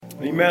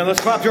Amen. Let's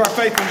clap to our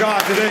faithful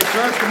God today,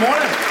 church. Good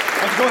morning.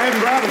 Let's go ahead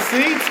and grab a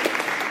seat.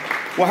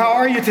 Well, how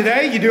are you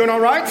today? You doing all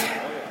right?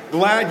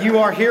 Glad you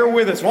are here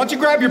with us. Why don't you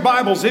grab your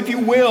Bibles, if you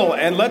will,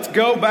 and let's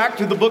go back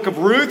to the book of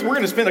Ruth. We're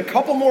going to spend a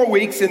couple more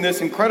weeks in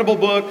this incredible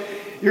book.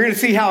 You're going to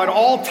see how it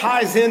all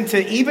ties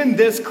into even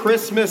this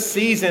Christmas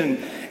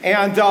season.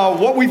 And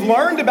what we've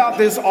learned about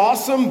this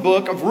awesome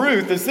book of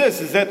Ruth is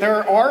that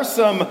there are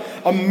some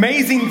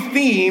amazing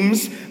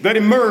themes that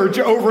emerge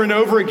over and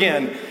over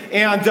again.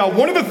 And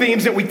one of the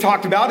themes that we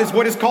talked about is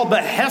what is called the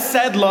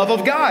Hesed love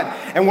of God.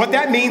 And what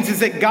that means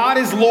is that God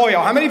is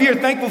loyal. How many of you are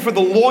thankful for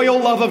the loyal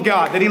love of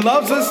God? That He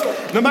loves us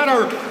no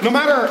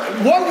matter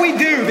what we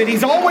do, that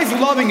He's always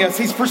loving us.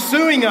 He's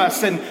pursuing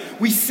us. And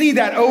we see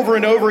that over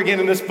and over again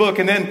in this book.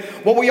 And then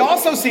what we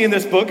also see in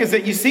this book is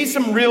that you see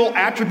some real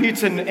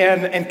attributes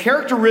and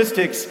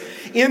characteristics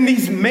in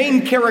these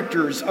main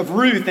characters of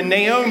Ruth and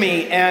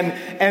Naomi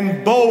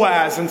and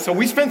Boaz. And so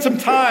we spent some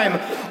time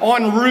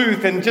on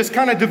Ruth and just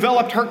kind of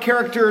developed her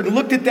character and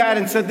looked at that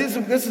and said,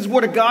 this is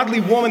what a godly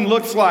woman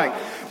looks like.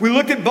 We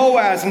looked at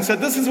Boaz and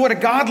said, this is what a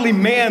godly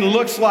man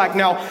looks like.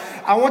 Now,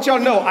 I want y'all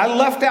to know, I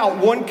left out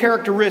one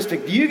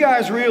characteristic. Do you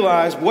guys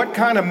realize what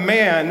kind of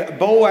man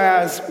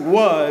Boaz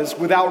was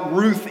without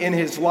Ruth in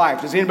his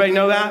life? Does anybody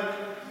know that?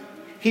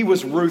 He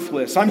was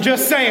ruthless. I'm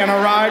just saying,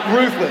 all right?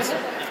 Ruthless.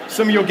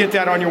 Some of you will get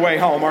that on your way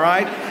home, all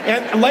right?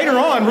 And later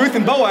on, Ruth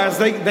and Boaz,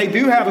 they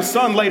do have a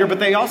son later, but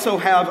they also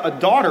have a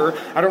daughter.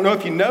 I don't know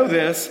if you know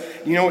this.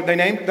 You know what they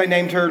named? They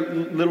named her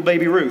Little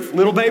Baby Ruth.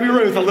 Little Baby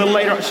Ruth, a little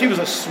later. She was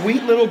a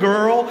sweet little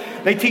girl.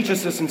 They teach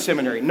us this in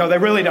seminary. No, they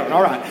really don't,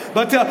 all right.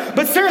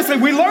 But seriously,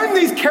 we learn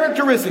these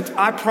characteristics.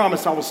 I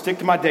promise I will stick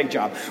to my day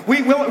job.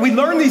 We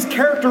learn these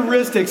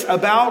characteristics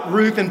about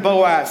Ruth and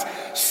Boaz.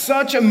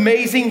 Such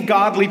amazing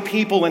godly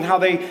people and how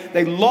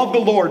they love the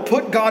Lord,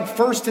 put God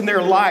first in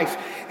their life.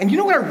 And you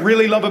know what I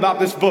really love about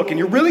this book? And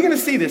you're really going to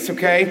see this,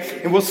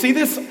 okay? And we'll see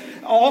this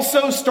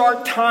also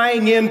start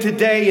tying in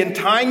today and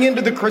tying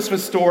into the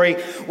Christmas story.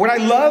 What I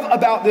love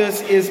about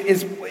this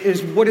is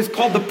what is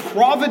called the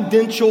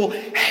providential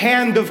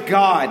hand of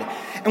God.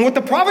 And what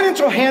the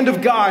providential hand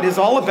of God is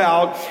all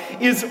about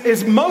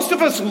is most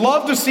of us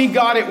love to see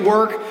God at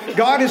work.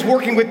 God is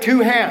working with two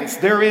hands.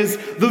 There is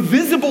the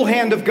visible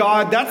hand of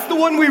God. That's the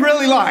one we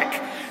really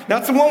like.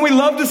 That's the one we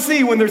love to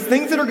see when there's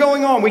things that are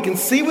going on. We can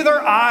see with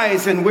our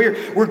eyes and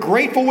we're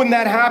grateful when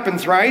that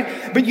happens,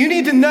 right? But you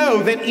need to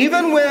know that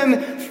even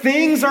when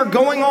things are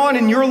going on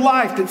in your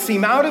life that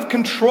seem out of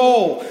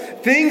control,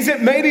 things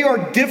that maybe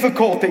are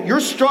difficult, that you're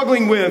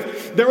struggling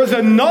with, there is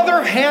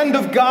another hand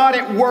of God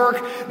at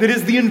work that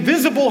is the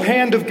invisible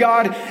hand of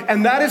God,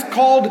 and that is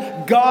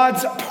called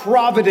God's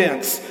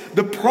providence.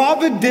 The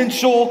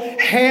providential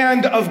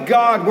hand of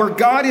God, where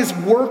God is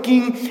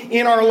working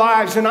in our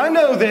lives. And I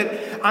know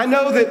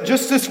that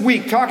just this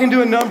week, talking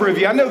to a number of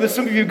you, I know that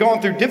some of you have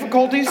gone through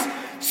difficulties.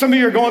 Some of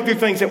you are going through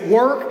things at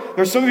work.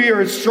 There's some of you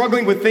are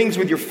struggling with things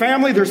with your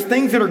family. There's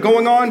things that are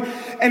going on.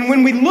 And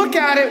when we look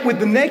at it with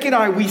the naked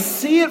eye, we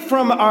see it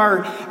from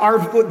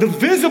the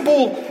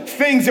visible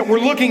things that we're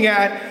looking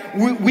at.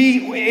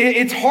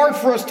 It's hard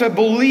for us to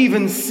believe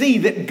and see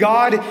that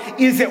God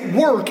is at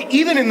work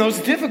even in those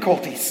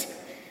difficulties.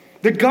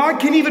 That God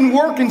can even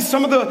work in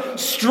some of the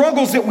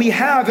struggles that we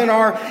have in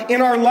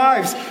our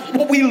lives.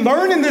 What we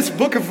learn in this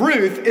book of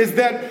Ruth is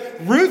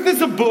that Ruth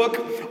is a book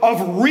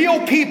of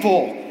real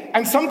people.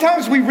 And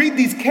sometimes we read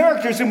these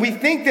characters and we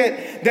think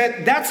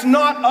that that's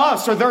not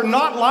us or they're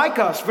not like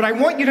us. But I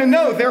want you to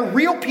know they're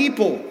real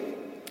people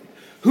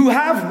who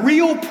have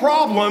real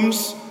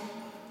problems,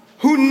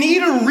 who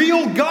need a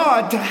real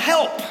God to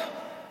help.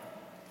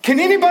 Can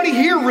anybody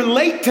here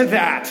relate to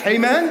that?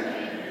 Amen?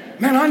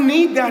 Man, I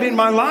need that in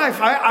my life.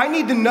 I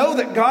need to know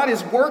that God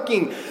is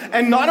working,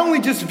 and not only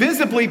just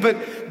visibly,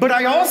 but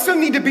I also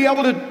need to be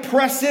able to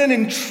press in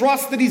and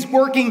trust that He's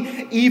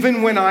working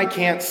even when I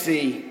can't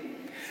see.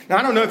 Now,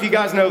 I don't know if you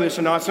guys know this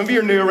or not. Some of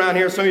you are new around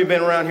here. Some of you have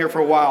been around here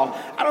for a while.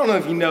 I don't know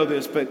if you know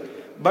this, but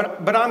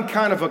I'm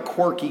kind of a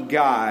quirky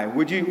guy.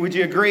 Would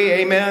you agree?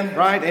 Amen?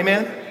 Right?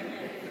 Amen?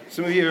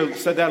 Some of you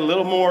said that a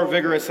little more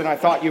vigorous than I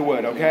thought you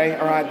would, okay?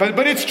 All right.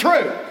 But it's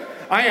true.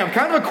 I am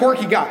kind of a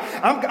quirky guy.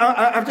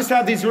 I've just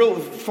had these real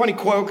funny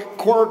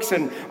quirks,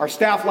 and our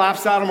staff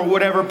laughs at them or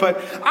whatever,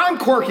 but I'm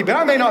quirky, but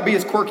I may not be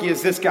as quirky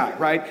as this guy,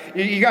 right?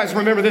 You guys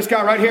remember this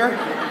guy right here?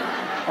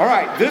 All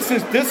right, this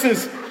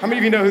is, how many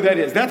of you know who that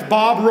is? That's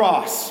Bob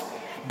Ross.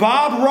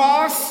 Bob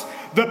Ross,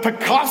 the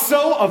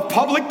Picasso of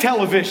public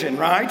television,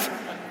 right?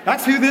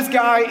 That's who this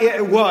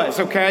guy was,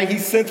 okay?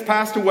 He's since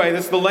passed away.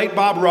 This is the late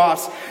Bob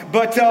Ross.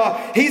 But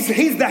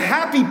he's the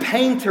happy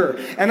painter.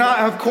 And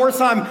of course,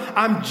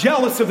 I'm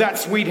jealous of that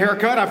sweet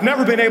haircut. I've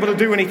never been able to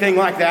do anything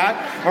like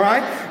that, all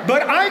right?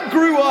 But I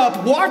grew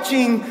up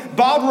watching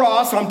Bob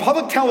Ross on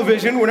public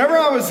television. Whenever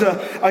I was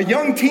a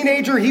young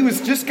teenager, he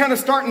was just kind of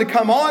starting to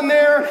come on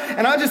there.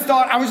 And I just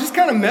thought, I was just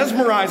kind of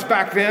mesmerized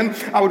back then.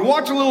 I would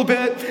watch a little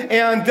bit.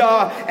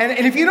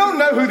 And if you don't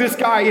know who this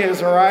guy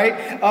is, all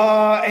right,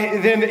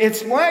 then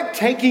it's like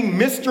taking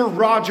Mr.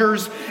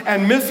 Rogers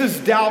and Mrs.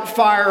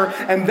 Doubtfire,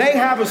 and they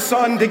have a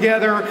son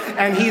together,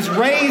 and he's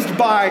raised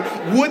by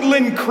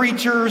woodland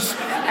creatures,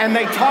 and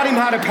they taught him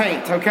how to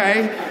paint,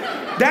 okay?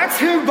 That's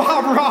who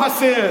Bob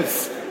Ross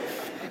is.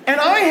 And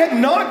I had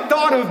not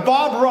thought of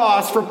Bob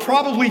Ross for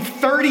probably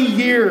 30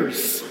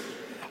 years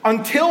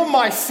until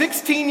my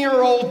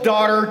 16-year-old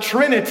daughter,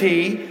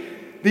 Trinity,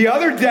 the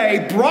other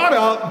day brought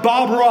up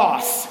Bob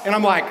Ross. And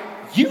I'm like,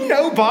 you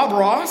know Bob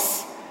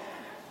Ross?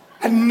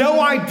 I had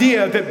no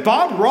idea that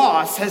Bob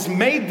Ross has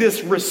made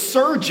this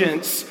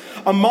resurgence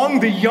among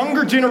the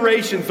younger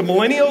generations. The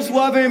millennials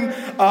love him.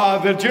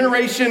 The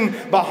generation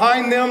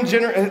behind them,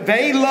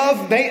 they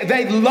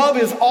love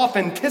his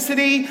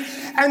authenticity.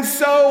 And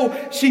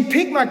so she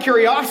piqued my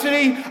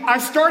curiosity. I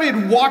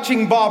started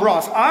watching Bob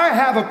Ross. I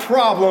have a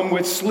problem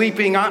with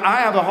sleeping. I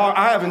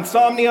have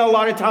insomnia a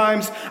lot of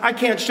times. I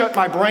can't shut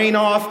my brain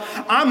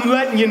off. I'm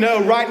letting you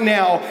know right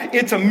now,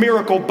 it's a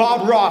miracle.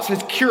 Bob Ross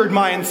has cured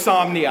my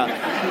insomnia.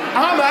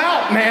 I'm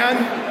out,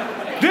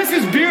 man. This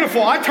is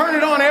beautiful. I turn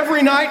it on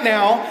every night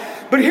now.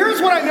 But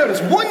here's what I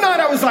noticed. One night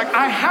I was like,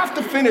 I have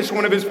to finish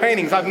one of his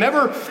paintings. I've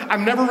never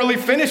really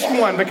finished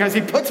one because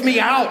he puts me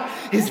out.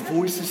 His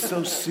voice is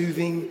so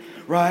soothing,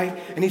 right?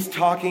 And he's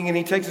talking and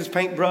he takes his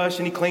paintbrush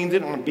and he cleans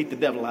it. I'm gonna beat the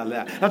devil out of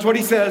that. That's what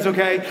he says,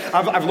 okay?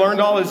 I've learned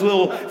all his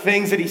little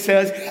things that he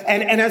says.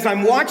 And as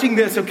I'm watching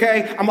this,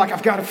 okay, I'm like,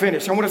 I've got to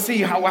finish. I want to see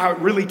how it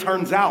really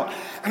turns out.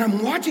 And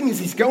I'm watching as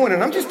he's going,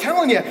 and I'm just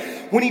telling you,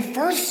 when he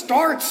first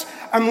starts,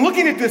 I'm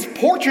looking at this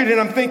portrait and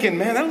I'm thinking,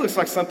 man, that looks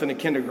like something a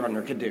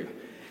kindergartner could do.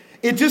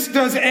 It just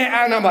doesn't,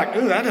 and I'm like,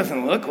 ooh, that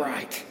doesn't look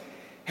right.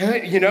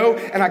 You know,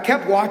 and I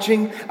kept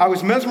watching. I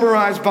was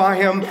mesmerized by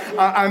him.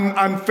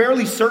 I'm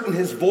fairly certain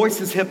his voice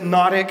is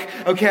hypnotic,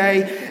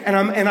 okay? And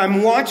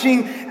I'm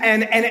watching,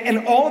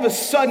 and all of a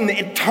sudden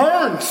it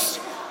turns.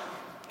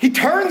 He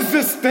turns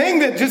this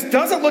thing that just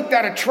doesn't look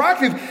that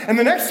attractive, and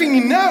the next thing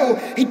you know,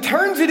 he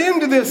turns it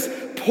into this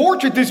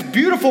portrait, this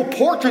beautiful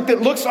portrait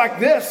that looks like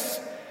this.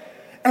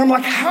 And I'm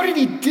like, how did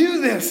he do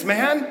this,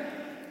 man?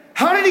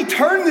 How did he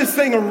turn this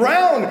thing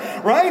around,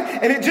 right?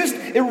 And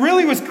it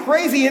really was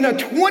crazy. In a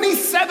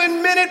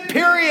 27-minute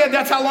period,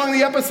 that's how long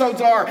the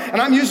episodes are.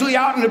 And I'm usually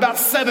out in about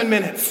 7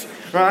 minutes,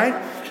 right?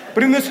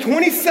 But in this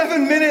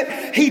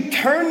 27-minute, he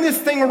turned this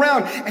thing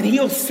around, and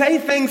he'll say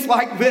things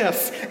like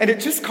this. And it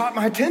just caught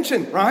my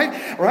attention, right?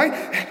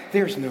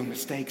 There's no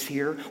mistakes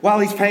here. While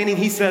he's painting,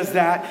 he says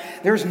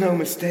that. There's no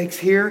mistakes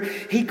here.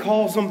 He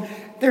calls them,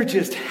 they're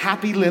just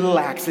happy little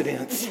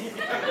accidents.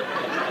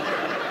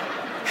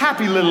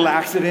 Happy little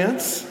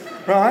accidents,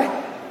 right?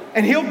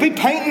 And he'll be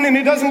painting and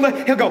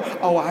he'll go,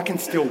 oh, I can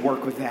still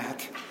work with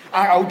that.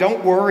 Oh,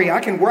 don't worry, I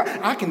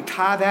can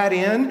tie that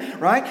in,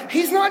 right?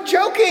 He's not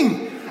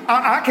joking.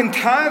 I can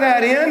tie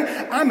that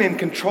in. I'm in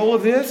control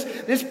of this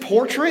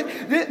portrait.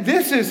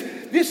 This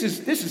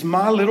is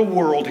my little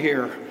world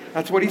here.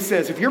 That's what he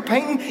says. If you're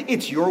painting,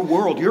 it's your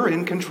world. You're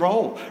in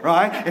control,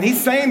 right? And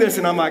he's saying this,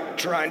 and I'm like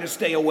trying to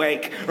stay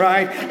awake,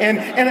 right?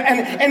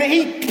 And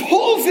he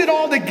pulls it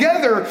all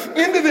together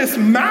into this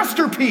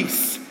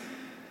masterpiece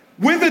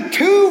with a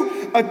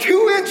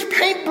 2-inch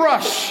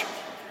paintbrush.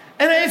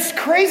 And it's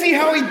crazy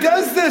how he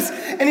does this.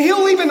 And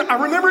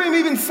I remember him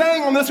even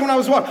saying on this when I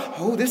was watching,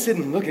 oh, this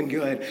isn't looking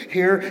good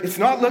here. It's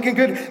not looking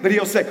good. But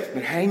he'll say,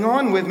 but hang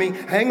on with me,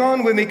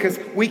 because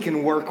we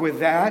can work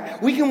with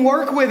that. We can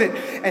work with it.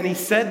 And he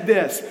said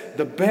this,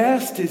 the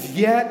best is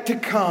yet to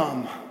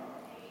come.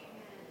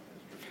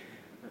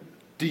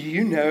 Do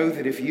you know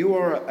that if you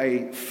are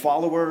a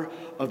follower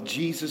of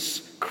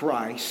Jesus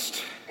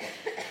Christ,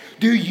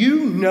 do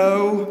you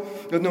know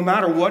that no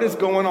matter what is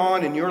going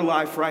on in your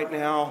life right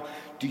now,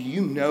 do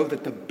you know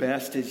that the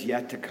best is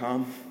yet to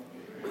come?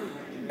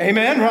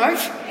 Amen,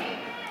 right?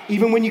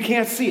 Even when you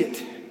can't see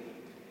it.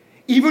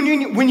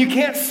 Even when you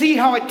can't see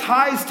how it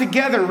ties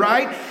together,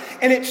 right?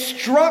 And it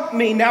struck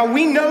me. Now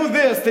we know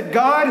this, that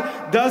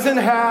God doesn't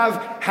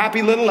have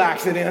happy little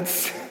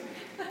accidents.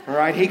 All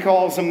right, he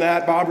calls them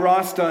that. Bob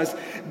Ross does.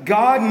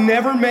 God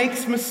never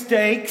makes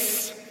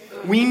mistakes.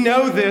 We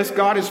know this.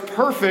 God is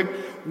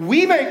perfect.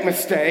 We make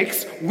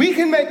mistakes. We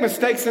can make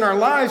mistakes in our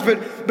lives,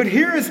 but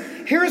here's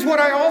what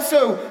I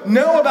also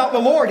know about the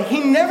Lord.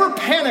 He never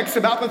panics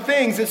about the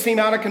things that seem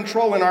out of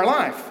control in our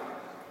life.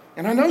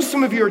 And I know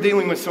some of you are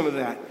dealing with some of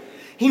that.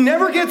 He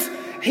never is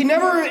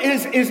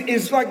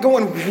like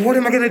going, what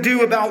am I going to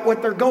do about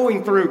what they're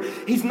going through?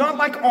 He's not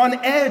like on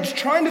edge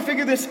trying to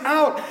figure this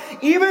out.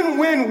 Even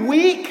when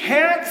we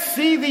can't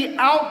see the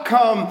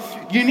outcome,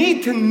 you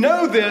need to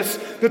know this,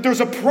 that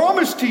there's a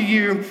promise to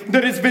you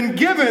that has been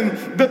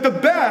given that the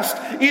best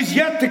is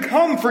yet to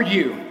come for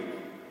you.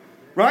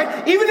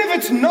 Right? Even if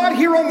it's not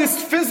here on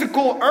this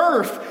physical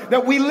earth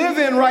that we live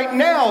in right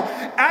now,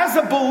 as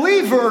a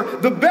believer,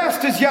 the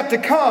best is yet to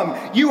come.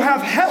 You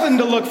have heaven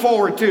to look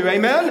forward to.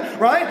 Amen?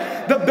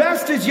 Right? The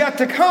best is yet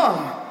to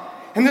come.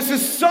 And this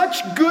is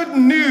such good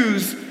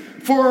news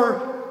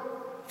for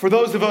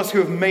those of us who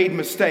have made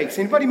mistakes.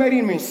 Anybody made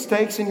any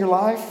mistakes in your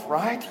life,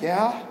 right?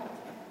 Yeah.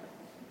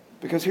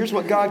 Because here's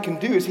what God can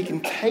do is he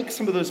can take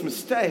some of those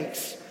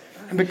mistakes,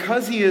 and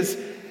because he is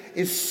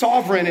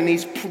sovereign and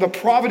the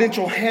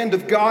providential hand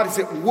of God is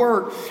at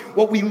work,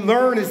 what we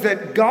learn is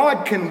that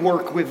God can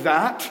work with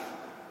that.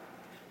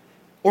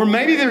 Or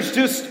maybe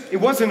it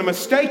wasn't a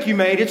mistake you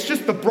made, it's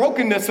just the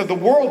brokenness of the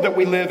world that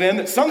we live in,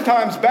 that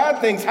sometimes bad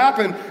things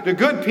happen to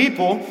good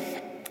people.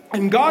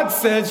 And God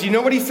says, you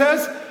know what he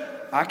says?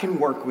 I can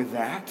work with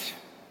that.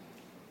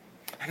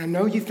 And I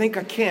know you think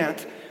I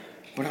can't,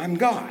 but I'm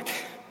God.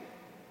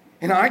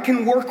 And I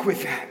can work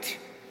with that,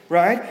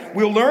 right?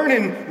 We'll learn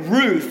in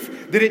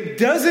Ruth that it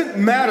doesn't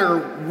matter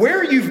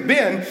where you've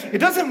been. It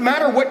doesn't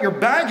matter what your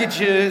baggage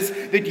is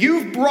that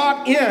you've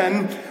brought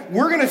in.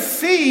 We're going to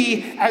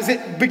see as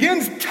it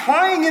begins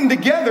tying in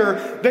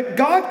together that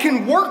God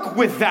can work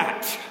with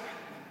that.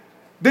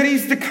 That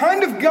he's the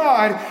kind of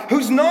God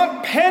who's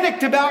not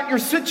panicked about your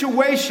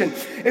situation.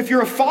 If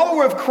you're a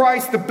follower of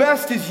Christ, the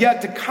best is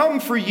yet to come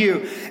for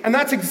you. And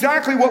that's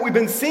exactly what we've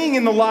been seeing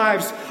in the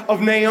lives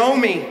of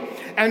Naomi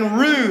and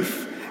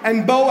Ruth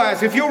and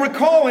Boaz. If you'll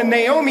recall, in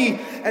Naomi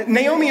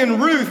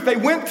and Ruth, they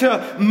went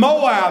to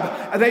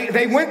Moab.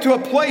 They went to a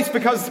place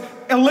because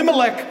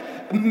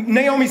Elimelech,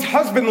 Naomi's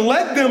husband,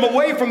 led them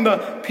away from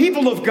the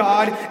people of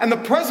God and the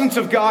presence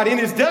of God. In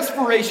his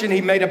desperation,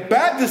 he made a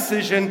bad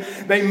decision.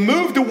 They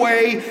moved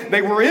away.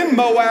 They were in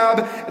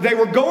Moab. They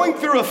were going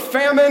through a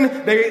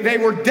famine. They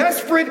were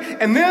desperate.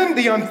 And then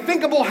the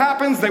unthinkable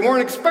happens. They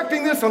weren't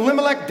expecting this.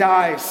 Elimelech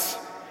dies.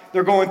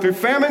 They're going through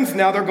famines.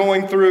 Now they're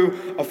going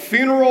through a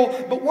funeral.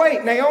 But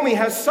wait, Naomi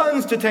has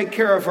sons to take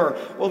care of her.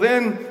 Well,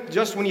 then,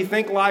 just when you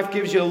think life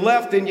gives you a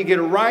left, then you get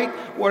a right.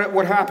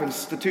 What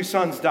happens? The two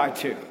sons die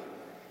too.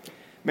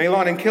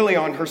 Mahlon and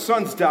Chilion, her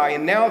sons die,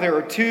 and now there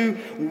are two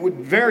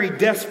very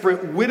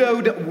desperate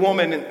widowed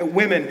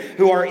women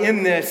who are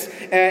in this.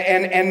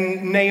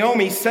 And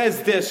Naomi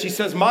says this. She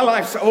says, my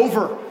life's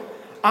over.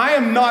 I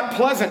am not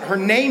pleasant. Her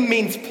name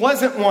means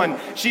pleasant one.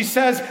 She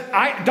says,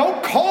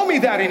 don't call me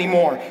that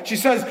anymore. She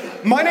says,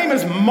 my name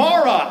is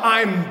Mara.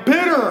 I'm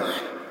bitter.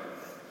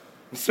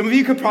 Some of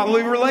you could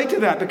probably relate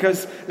to that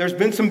because there's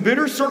been some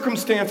bitter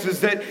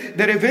circumstances that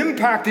have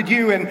impacted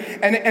you,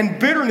 and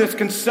bitterness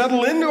can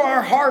settle into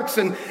our hearts.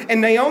 And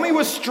Naomi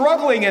was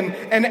struggling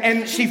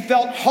and she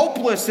felt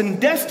hopeless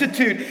and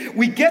destitute.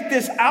 We get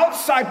this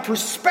outside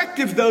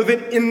perspective, though,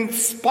 that in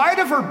spite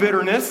of her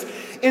bitterness,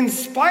 in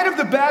spite of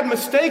the bad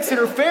mistakes that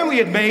her family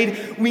had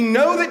made, we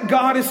know that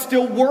God is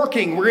still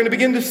working. We're going to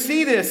begin to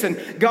see this,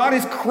 and God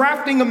is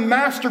crafting a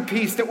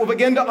masterpiece that will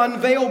begin to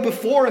unveil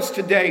before us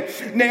today.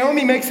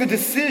 Naomi makes a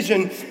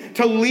decision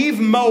to leave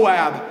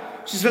Moab.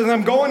 She says,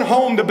 I'm going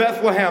home to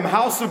Bethlehem,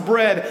 house of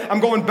bread. I'm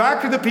going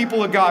back to the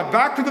people of God,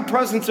 back to the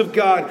presence of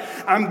God.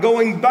 I'm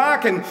going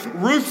back. And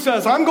Ruth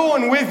says, I'm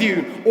going with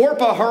you.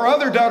 Orpah, her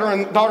other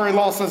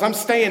daughter-in-law, says, I'm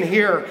staying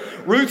here.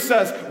 Ruth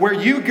says, where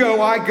you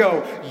go, I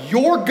go.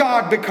 Your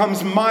God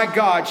becomes my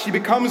God. She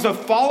becomes a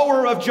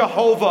follower of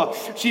Jehovah.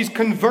 She's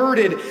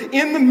converted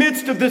in the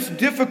midst of this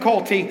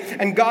difficulty,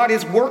 and God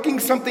is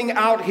working something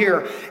out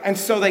here. And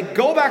so they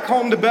go back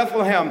home to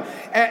Bethlehem.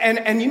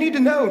 And you need to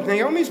know,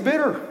 Naomi's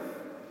bitter.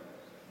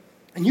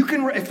 And you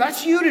can, if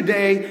that's you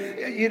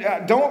today,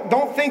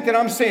 don't think that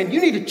I'm saying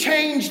you need to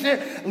change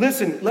that.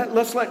 Listen,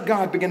 let's let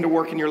God begin to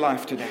work in your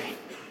life today.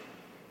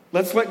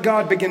 Let's let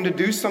God begin to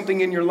do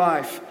something in your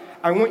life.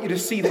 I want you to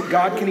see that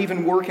God can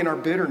even work in our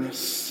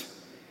bitterness.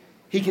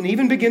 He can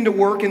even begin to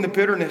work in the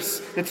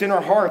bitterness that's in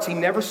our hearts. He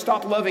never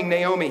stopped loving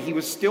Naomi. He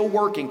was still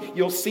working.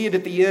 You'll see it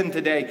at the end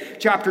today.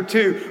 Chapter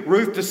 2,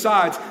 Ruth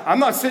decides, I'm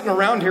not sitting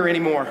around here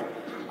anymore.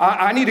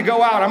 I need to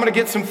go out. I'm going to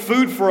get some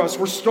food for us.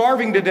 We're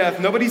starving to death.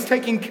 Nobody's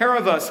taking care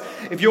of us.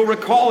 If you'll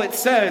recall, it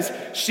says,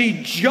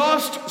 she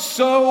just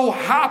so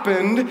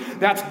happened.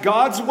 That's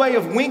God's way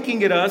of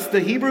winking at us. The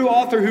Hebrew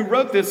author who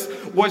wrote this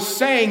was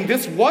saying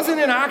this wasn't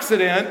an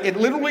accident. It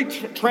literally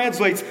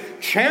translates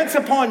chance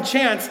upon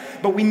chance,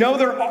 but we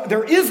know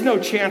there is no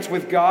chance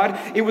with God.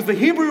 It was the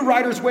Hebrew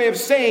writer's way of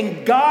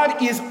saying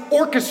God is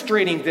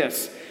orchestrating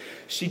this.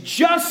 She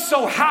just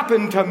so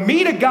happened to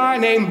meet a guy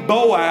named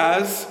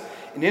Boaz.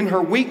 And in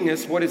her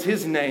weakness, what is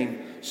his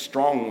name?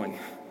 Strong one.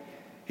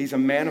 He's a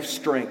man of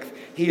strength.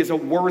 He is a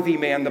worthy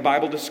man. The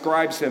Bible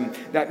describes him.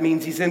 That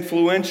means he's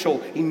influential.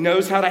 He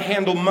knows how to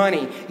handle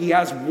money. He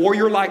has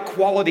warrior-like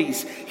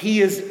qualities. He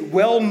is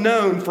well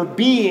known for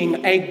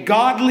being a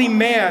godly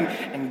man.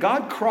 And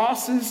God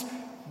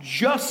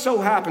just so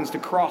happens to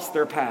cross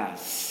their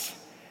paths.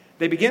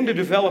 They begin to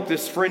develop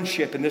this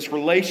friendship and this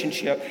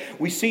relationship.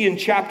 We see in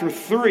chapter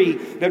 3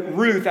 that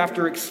Ruth,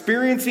 after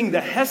experiencing the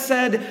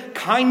hesed,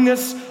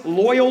 kindness,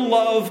 loyal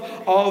love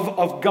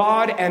of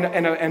God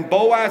and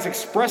Boaz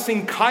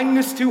expressing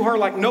kindness to her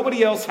like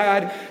nobody else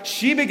had,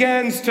 she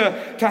begins to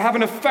have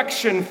an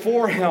affection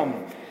for him.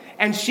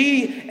 And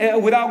she,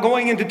 without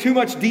going into too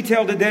much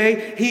detail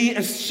today,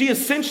 she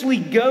essentially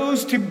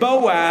goes to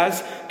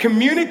Boaz,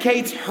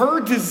 communicates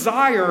her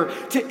desire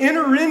to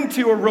enter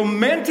into a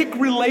romantic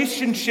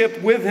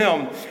relationship with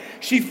him.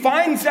 She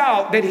finds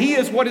out that he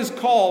is what is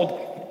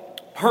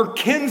called her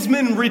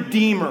kinsman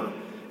redeemer.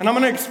 And I'm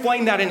going to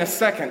explain that in a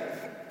second.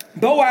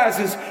 Boaz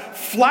is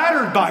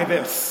flattered by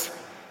this.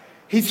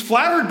 He's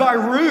flattered by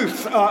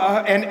Ruth,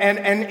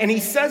 and he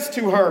says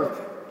to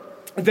her,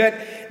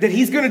 that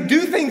he's going to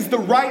do things the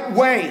right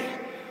way,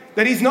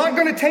 that he's not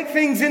going to take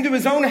things into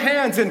his own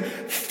hands and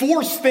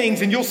force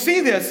things. And you'll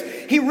see this.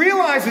 He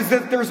realizes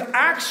that there's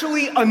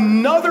actually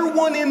another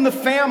one in the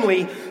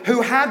family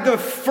who had the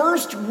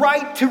first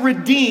right to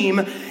redeem.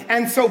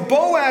 And so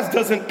Boaz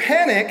doesn't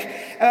panic.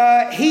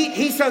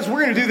 He says,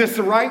 we're going to do this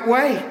the right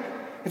way.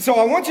 And so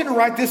I want you to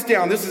write this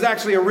down. This is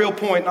actually a real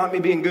point, not me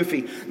being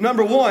goofy.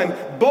 Number one,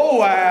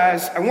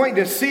 Boaz, I want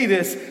you to see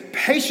this,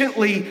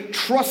 patiently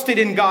trusted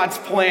in God's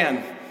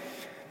plan.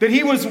 That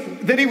he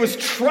was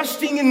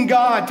trusting in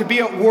God to be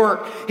at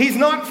work. He's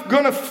not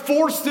going to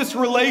force this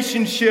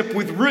relationship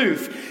with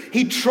Ruth.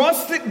 He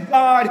trusts that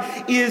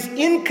God is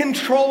in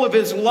control of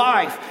his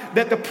life,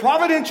 that the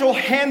providential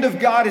hand of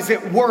God is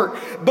at work.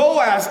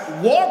 Boaz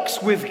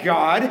walks with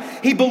God.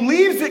 He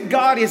believes that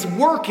God is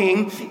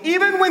working,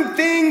 even when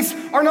things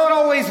are not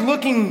always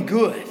looking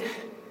good.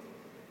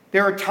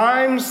 There are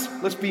times,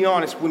 let's be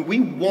honest, when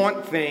we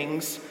want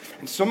things,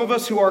 and some of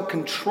us who are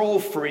control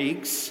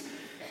freaks,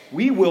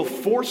 we will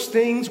force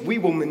things, we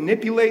will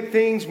manipulate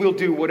things, we'll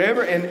do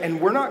whatever, and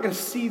we're not going to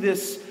see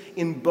this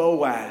in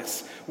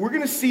Boaz. We're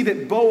going to see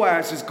that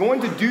Boaz is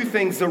going to do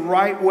things the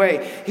right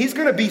way. He's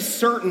going to be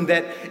certain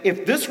that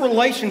if this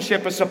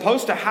relationship is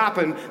supposed to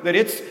happen, that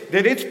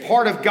it's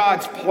part of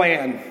God's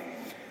plan,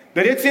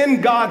 that it's in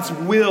God's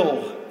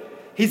will.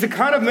 He's the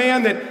kind of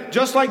man that,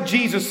 just like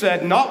Jesus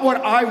said, not what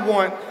I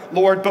want,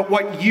 Lord, but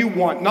what you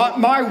want. Not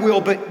my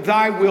will, but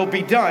thy will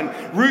be done.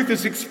 Ruth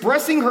is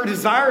expressing her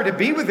desire to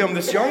be with him.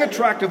 This young,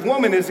 attractive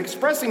woman is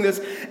expressing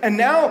this. And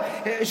now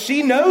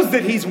she knows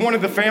that he's one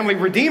of the family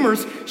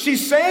redeemers.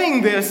 She's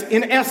saying this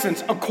in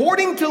essence.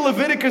 According to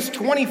Leviticus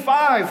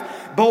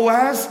 25,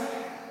 Boaz,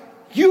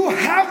 you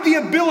have the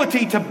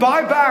ability to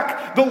buy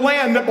back the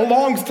land that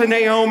belongs to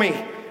Naomi.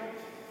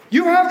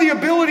 You have the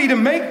ability to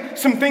make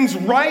some things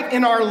right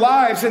in our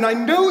lives, and I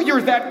know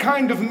you're that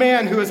kind of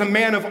man who is a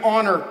man of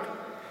honor.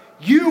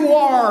 You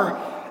are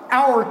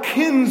our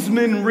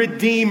kinsman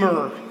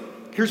redeemer.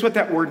 Here's what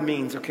that word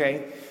means,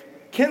 okay?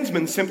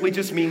 Kinsman simply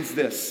just means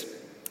this.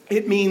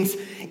 It means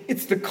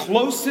it's the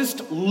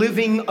closest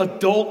living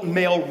adult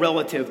male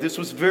relative. This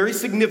was very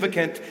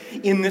significant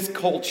in this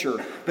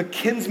culture. The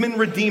kinsman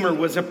redeemer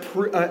was a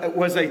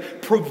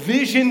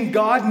provision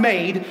God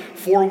made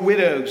for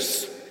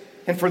widows.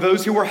 And for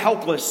those who are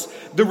helpless,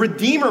 the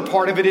redeemer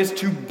part of it is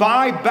to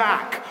buy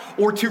back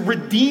or to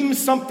redeem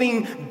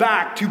something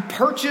back, to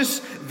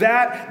purchase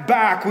that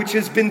back which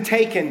has been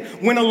taken.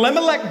 When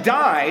Elimelech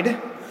died,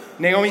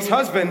 Naomi's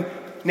husband,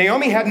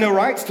 Naomi had no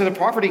rights to the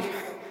property.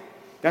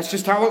 That's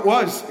just how it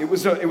was. It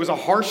was a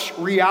harsh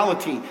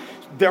reality.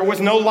 There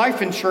was no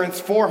life insurance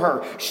for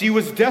her. She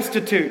was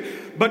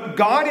destitute. But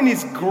God in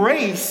his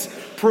grace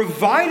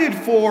provided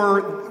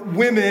for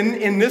women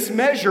in this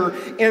measure,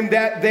 in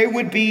that they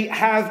would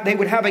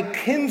have a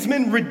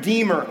kinsman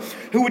redeemer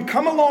who would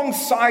come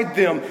alongside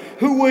them,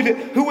 who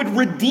would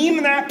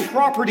redeem that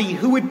property,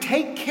 who would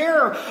take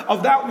care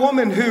of that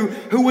woman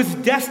who was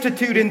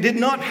destitute and did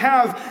not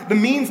have the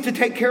means to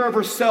take care of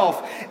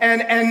herself.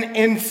 And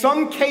in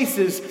some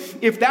cases,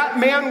 if that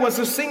man was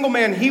a single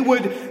man, he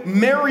would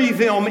marry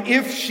them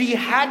if she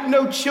had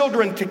no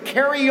children to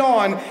carry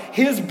on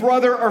his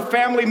brother or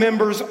family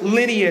member's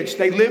lineage.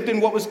 They lived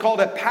in what was called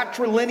a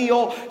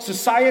patrilineal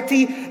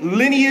society.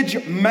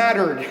 Lineage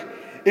mattered.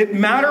 It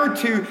mattered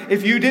to,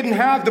 if you didn't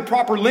have the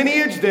proper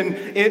lineage, then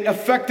it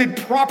affected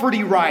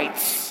property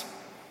rights.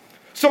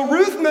 So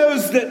Ruth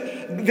knows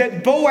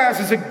that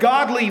Boaz is a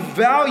godly,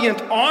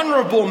 valiant,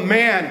 honorable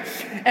man.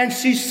 And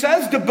she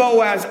says to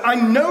Boaz, I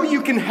know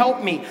you can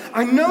help me.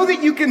 I know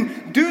that you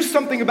can do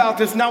something about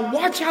this. Now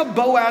watch how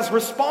Boaz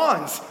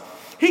responds.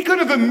 He could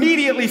have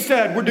immediately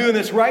said, we're doing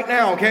this right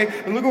now, okay?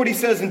 And look at what he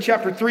says in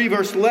chapter 3,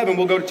 verse 11.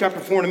 We'll go to chapter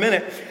 4 in a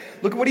minute.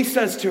 Look at what he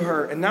says to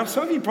her. And now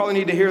some of you probably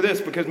need to hear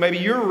this because maybe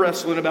you're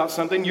wrestling about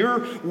something.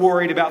 You're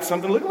worried about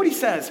something. Look at what he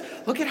says.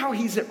 Look at how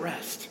he's at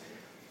rest.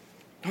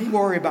 Don't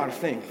worry about a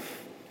thing.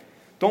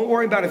 Don't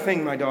worry about a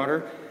thing, my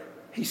daughter.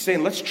 He's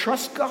saying, let's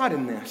trust God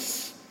in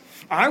this.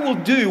 I will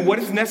do what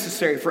is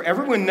necessary, for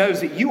everyone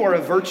knows that you are a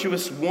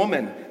virtuous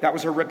woman. That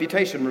was her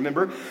reputation,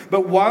 remember?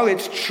 But while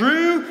it's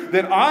true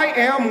that I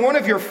am one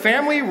of your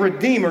family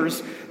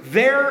redeemers,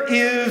 there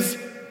is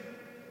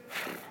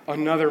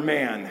another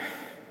man.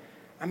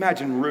 I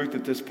imagine Ruth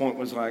at this point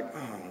was like,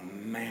 oh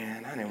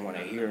man, I didn't want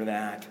to hear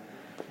that.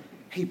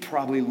 He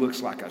probably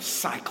looks like a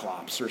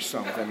cyclops or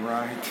something,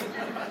 right?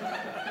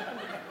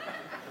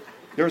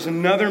 There's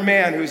another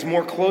man who's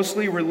more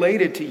closely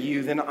related to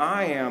you than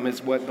I am,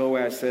 is what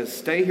Boaz says.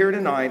 Stay here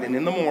tonight, and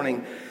in the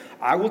morning,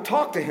 I will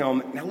talk to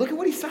him. Now look at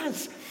what he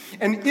says.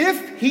 And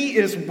if he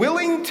is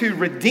willing to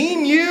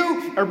redeem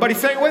you, everybody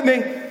say it with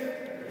me,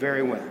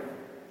 very well.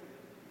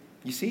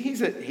 You see,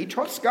 he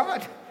trusts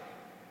God.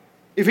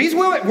 If he's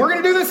willing, we're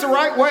going to do this the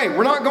right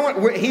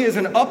way. He is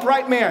an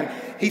upright man.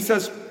 He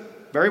says,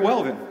 very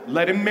well then,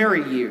 let him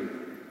marry you.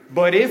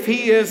 But if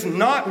he is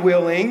not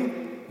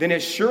willing, then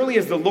as surely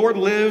as the Lord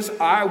lives,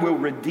 I will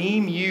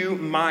redeem you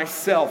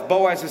myself.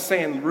 Boaz is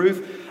saying,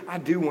 Ruth, I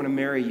do want to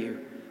marry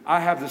you. I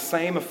have the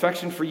same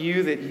affection for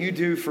you that you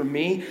do for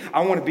me.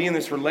 I want to be in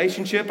this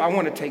relationship. I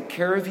want to take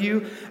care of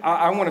you.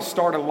 I want to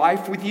start a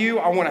life with you.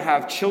 I want to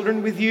have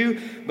children with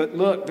you. But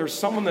look, there's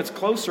someone that's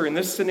closer in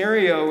this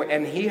scenario,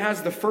 and he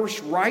has the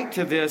first right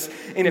to this.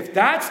 And if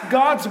that's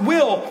God's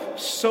will,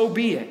 so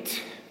be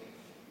it.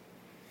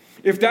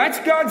 If that's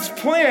God's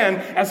plan,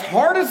 as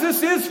hard as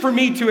this is for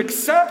me to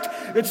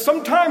accept that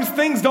sometimes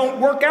things don't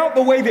work out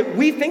the way that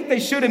we think they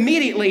should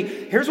immediately,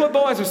 here's what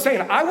Boaz is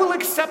saying. I will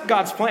accept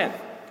God's plan.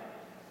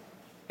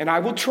 And I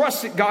will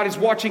trust that God is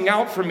watching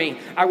out for me.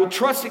 I will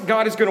trust that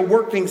God is going to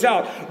work things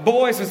out.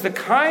 Boaz is the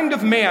kind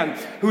of man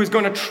who is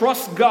going to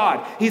trust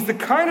God. He's the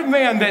kind of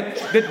man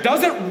that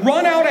doesn't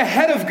run out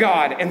ahead of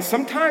God. And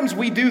sometimes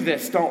we do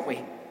this, don't we?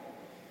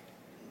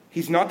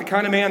 He's not the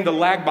kind of man to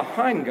lag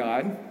behind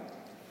God.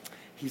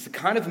 He's the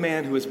kind of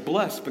man who is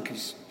blessed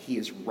because he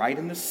is right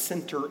in the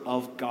center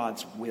of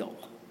God's will.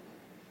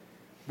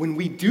 When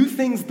we do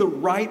things the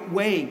right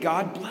way,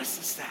 God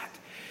blesses that.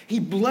 He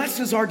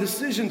blesses our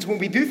decisions when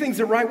we do things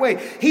the right way.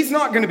 He's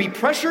not going to be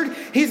pressured.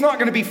 He's not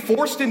going to be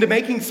forced into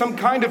making some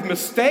kind of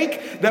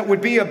mistake that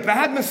would be a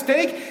bad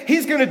mistake.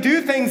 He's going to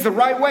do things the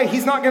right way.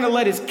 He's not going to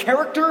let his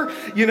character,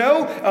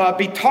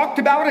 be talked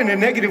about in a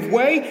negative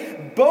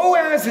way.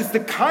 Boaz is the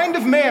kind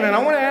of man, and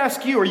I want to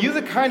ask you, are you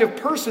the kind of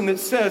person that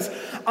says,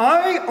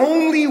 I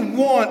only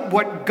want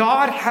what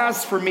God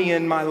has for me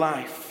in my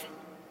life?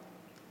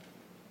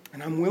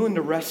 And I'm willing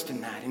to rest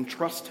in that and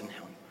trust in Him.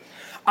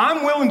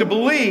 I'm willing to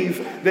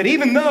believe that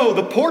even though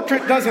the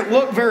portrait doesn't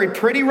look very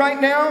pretty right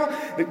now,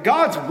 that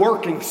God's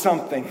working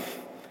something.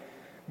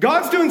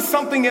 God's doing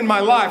something in my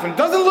life, and it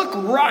doesn't look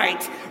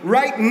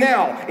right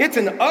now. It's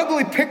an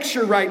ugly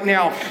picture right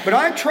now, but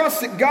I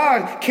trust that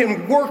God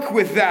can work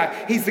with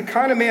that. He's the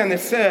kind of man that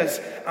says,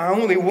 I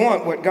only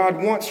want what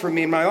God wants for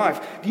me in my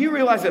life. Do you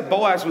realize that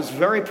Boaz was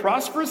very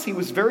prosperous? He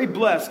was very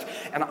blessed,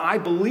 and I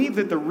believe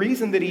that the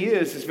reason that he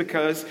is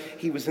because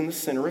he was in the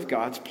center of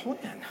God's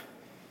plan.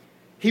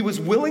 He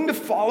was willing to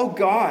follow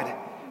God,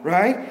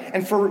 right?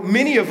 And for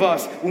many of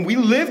us, when we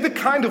live the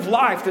kind of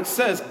life that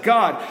says,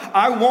 God,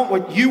 I want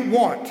what you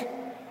want.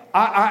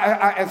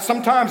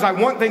 Sometimes I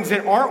want things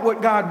that aren't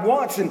what God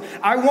wants, and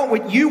I want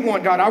what you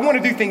want, God. I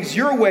want to do things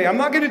your way. I'm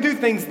not going to do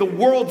things the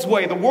world's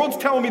way. The world's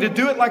telling me to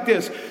do it like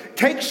this.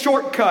 Take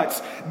shortcuts.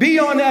 Be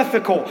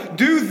unethical.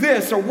 Do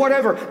this or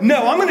whatever.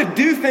 No, I'm going to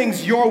do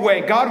things your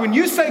way. God, when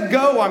you say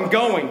go, I'm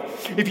going.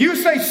 If you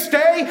say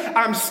stay,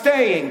 I'm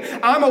staying.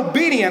 I'm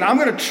obedient. I'm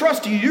going to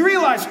trust you. You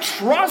realize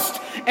trust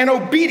and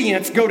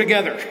obedience go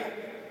together.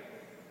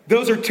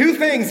 Those are two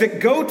things that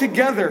go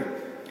together.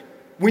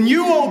 When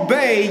you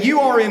obey, you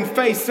are in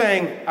faith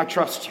saying, I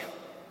trust you.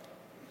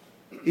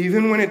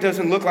 Even when it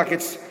doesn't look like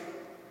it's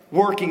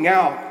working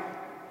out.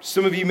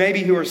 Some of you maybe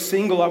who are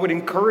single, I would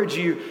encourage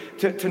you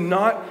to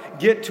not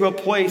get to a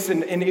place,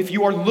 and if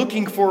you are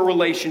looking for a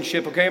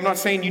relationship, okay, I'm not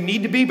saying you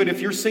need to be, but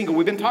if you're single,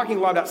 we've been talking a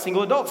lot about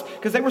single adults,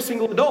 because they were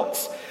single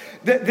adults,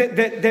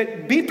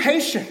 that be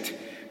patient.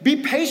 Be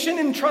patient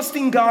in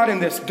trusting God in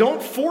this.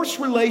 Don't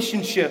force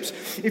relationships.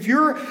 If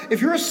you're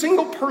a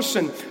single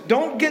person,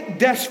 don't get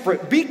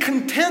desperate. Be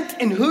content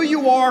in who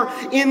you are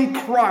in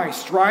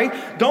Christ,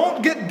 right?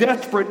 Don't get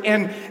desperate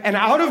and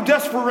out of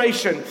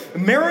desperation,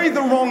 marry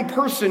the wrong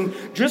person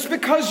just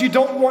because you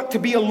don't want to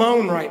be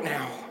alone right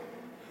now.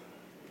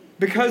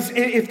 Because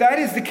if that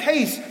is the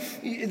case,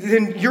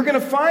 then you're going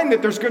to find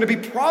that there's going to be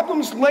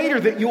problems later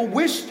that you'll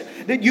wish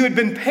that you had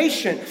been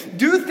patient.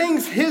 Do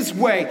things His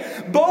way.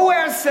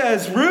 Boaz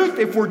says, Ruth,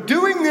 if we're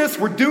doing this,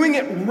 we're doing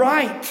it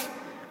right.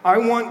 I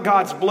want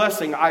God's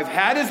blessing. I've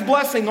had His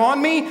blessing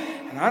on me,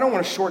 and I don't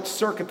want to short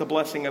circuit the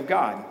blessing of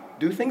God.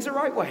 Do things the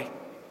right way.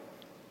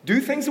 Do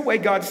things the way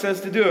God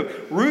says to do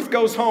it. Ruth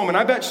goes home, and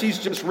I bet she's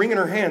just wringing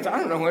her hands. I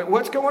don't know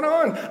what's going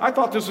on. I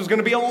thought this was going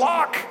to be a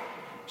lock.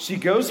 She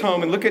goes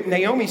home, and look at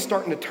Naomi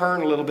starting to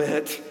turn a little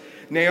bit.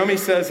 Naomi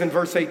says in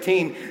verse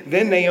 18,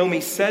 then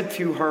Naomi said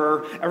to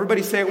her,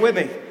 everybody say it with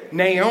me.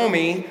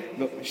 Naomi,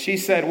 she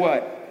said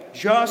what?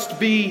 Just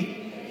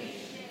be,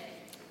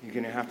 you're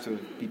going to have to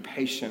be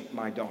patient,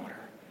 my daughter.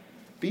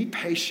 Be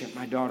patient,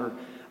 my daughter,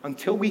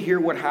 until we hear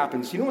what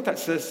happens. You know what that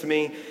says to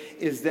me?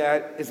 Is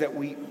that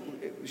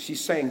she's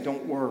saying,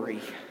 don't worry.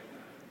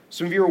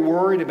 Some of you are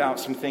worried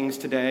about some things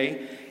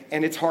today,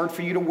 and it's hard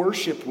for you to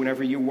worship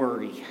whenever you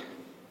worry.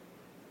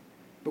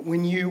 But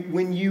when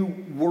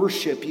you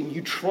worship and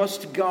you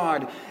trust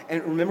God,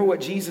 and remember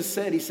what Jesus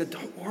said, He said,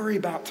 don't worry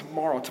about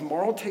tomorrow.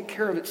 Tomorrow will take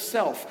care of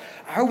itself.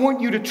 I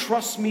want you to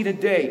trust me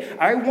today.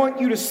 I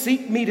want you to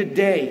seek me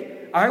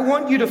today. I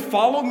want you to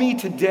follow me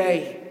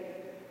today,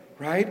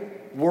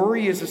 right?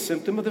 Worry is a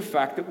symptom of the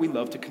fact that we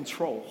love to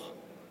control.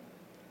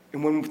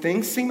 And when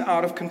things seem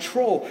out of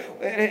control,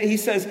 he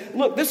says,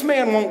 look, this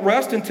man won't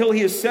rest until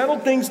he has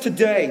settled things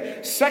today.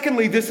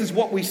 Secondly, this is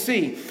what we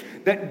see,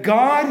 that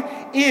God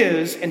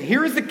is, and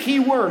here is the key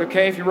word,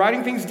 okay, if you're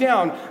writing things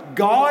down,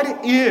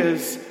 God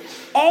is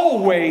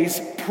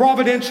always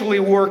providentially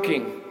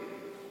working.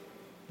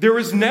 There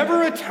is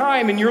never a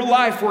time in your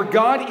life where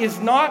God is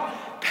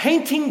not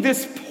painting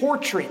this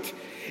portrait.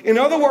 In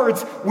other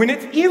words,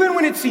 even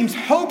when it seems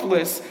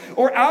hopeless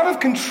or out of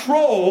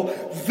control,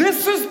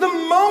 this is the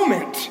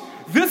moment.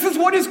 This is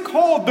what is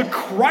called the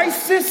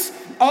crisis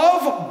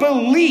of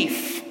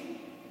belief.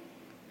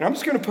 And I'm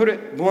just going to put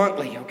it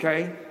bluntly,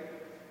 okay?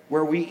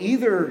 Where we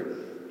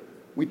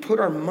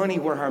put our money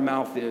where our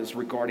mouth is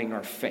regarding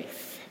our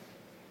faith.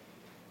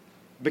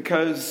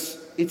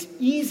 Because it's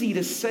easy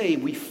to say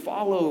we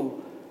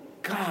follow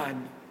God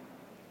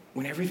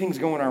when everything's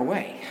going our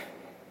way,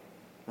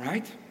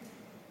 right?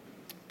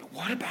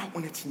 What about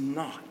when it's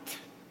not?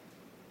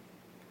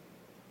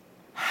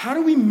 How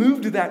do we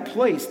move to that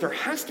place? There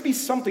has to be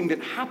something that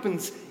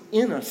happens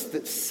in us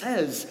that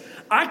says,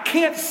 I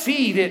can't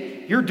see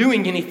that you're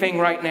doing anything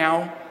right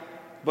now,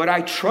 but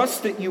I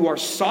trust that you are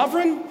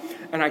sovereign,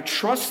 and I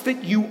trust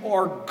that you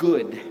are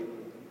good,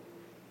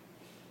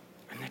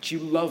 and that you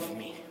love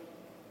me.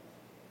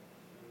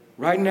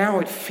 Right now,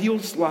 it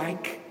feels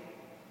like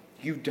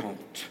you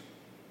don't.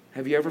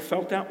 Have you ever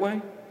felt that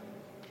way?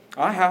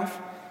 I have.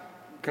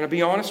 Can I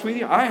be honest with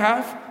you? I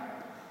have.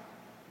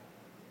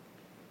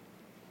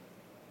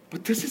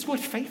 But this is what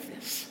faith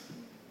is.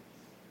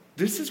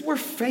 This is where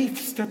faith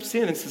steps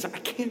in and says, I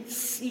can't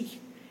see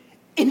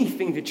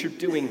anything that you're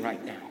doing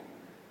right now.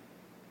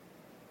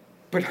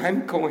 But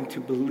I'm going to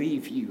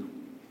believe you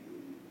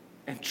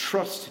and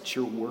trust that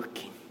you're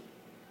working.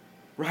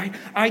 Right?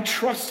 I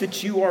trust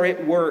that you are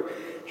at work.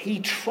 He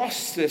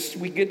trusts this.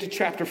 We get to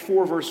chapter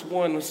 4, verse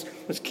 1.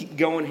 Let's keep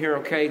going here,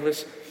 okay?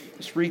 Let's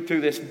read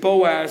through this.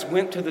 Boaz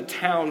went to the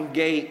town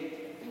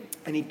gate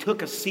and he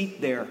took a seat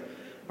there.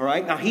 All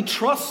right. Now he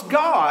trusts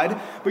God,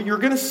 but you're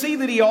going to see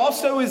that he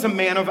also is a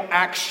man of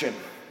action.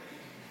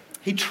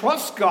 He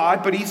trusts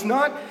God, but he's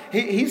not,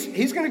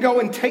 he's going to go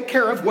and take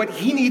care of what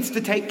he needs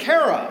to take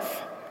care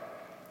of.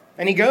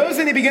 And he goes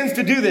and he begins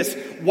to do this.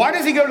 Why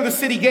does he go to the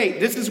city gate?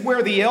 This is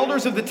where the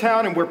elders of the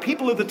town and where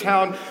people of the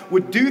town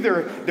would do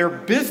their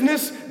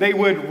business. They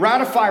would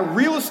ratify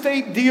real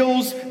estate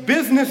deals,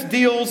 business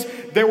deals.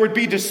 There would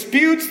be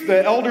disputes.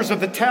 The elders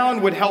of the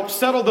town would help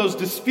settle those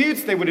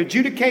disputes. They would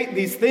adjudicate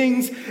these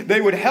things.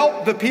 They would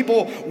help the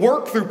people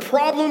work through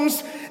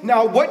problems.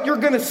 Now, what you're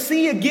going to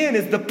see again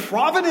is the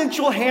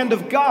providential hand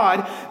of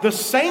God, the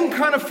same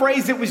kind of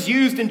phrase that was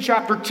used in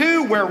chapter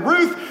 2, where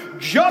Ruth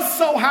just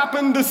so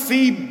happened to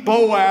see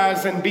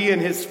Boaz and be in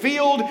his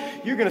field.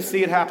 You're going to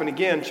see it happen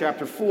again,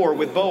 chapter 4,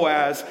 with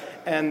Boaz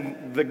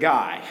and the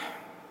guy.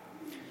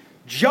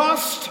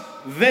 Just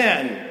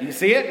then, you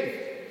see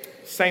it?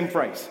 Same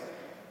phrase.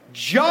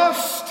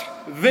 Just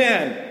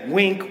then,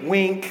 wink,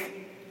 wink.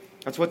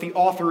 That's what the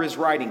author is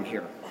writing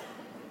here.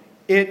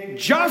 It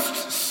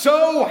just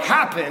so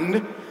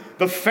happened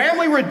the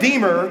family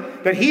redeemer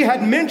that he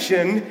had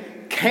mentioned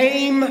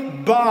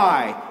came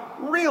by.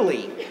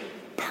 Really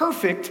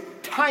perfect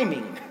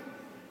timing,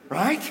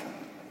 right?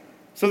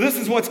 So this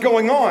is what's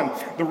going on.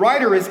 The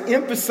writer is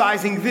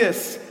emphasizing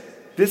this.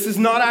 This is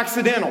not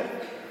accidental.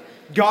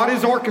 God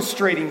is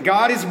orchestrating.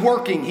 God is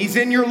working. He's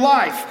in your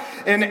life.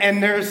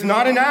 And there's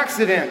not an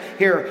accident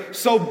here.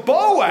 So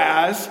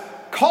Boaz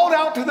called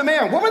out to the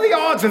man. What were the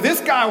odds of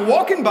this guy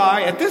walking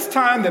by at this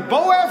time that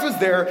Boaz was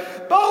there?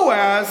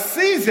 Boaz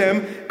sees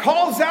him,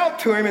 calls out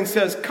to him and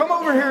says, come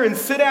over here and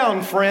sit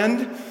down,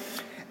 friend.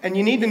 And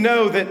you need to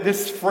know that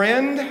this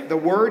friend, the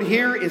word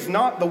here, is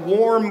not the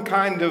warm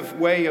kind of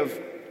way of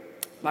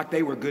like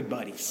they were good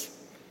buddies.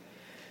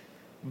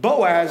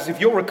 Boaz,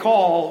 if you'll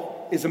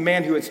recall, is a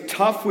man who is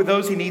tough with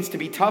those he needs to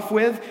be tough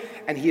with,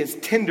 and he is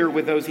tender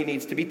with those he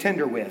needs to be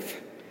tender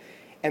with.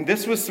 And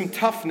this was some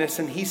toughness,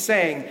 and he's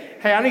saying,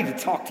 hey, I need to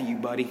talk to you,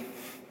 buddy.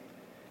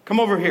 Come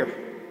over here.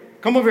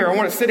 Come over here. I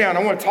want to sit down.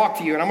 I want to talk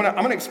to you, and I'm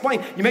going to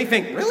explain. You may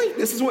think, really?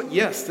 This is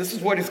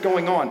what is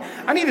going on.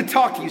 I need to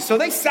talk to you. So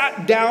they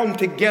sat down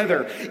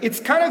together. It's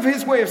kind of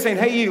his way of saying,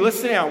 hey, you, let's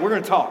sit down. We're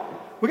going to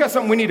talk. We got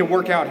something we need to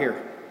work out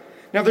here.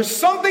 Now, there's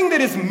something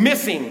that is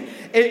missing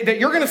that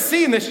you're going to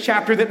see in this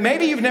chapter that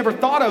maybe you've never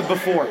thought of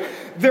before.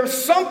 There's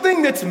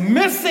something that's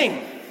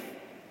missing.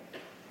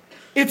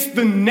 It's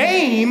the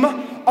name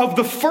of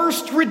the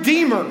first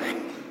Redeemer.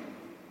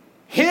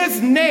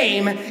 His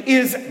name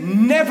is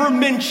never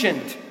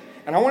mentioned.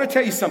 And I want to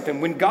tell you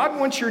something. When God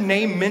wants your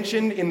name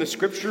mentioned in the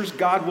scriptures,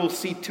 God will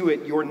see to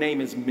it your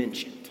name is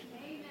mentioned.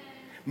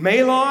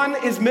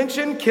 Mahlon is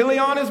mentioned.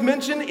 Chilion is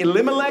mentioned.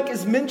 Elimelech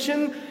is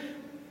mentioned.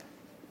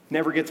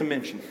 Never gets a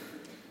mention.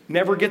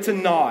 Never gets a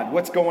nod.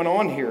 What's going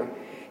on here?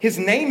 His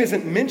name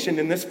isn't mentioned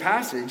in this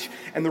passage.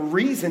 And the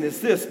reason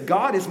is this.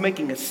 God is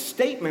making a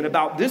statement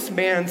about this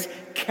man's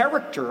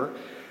character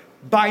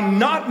by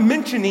not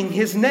mentioning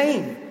his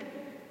name.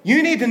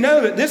 You need to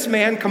know that this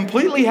man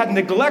completely had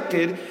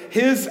neglected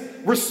his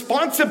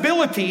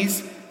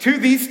responsibilities to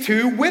these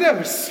two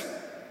widows.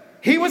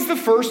 He was the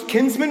first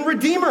kinsman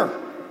redeemer.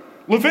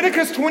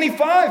 Leviticus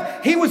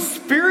 25, he was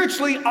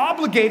spiritually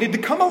obligated to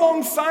come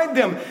alongside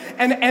them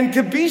and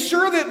to be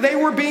sure that they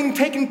were being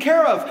taken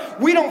care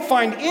of. We don't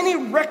find any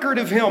record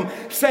of him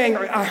saying,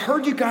 I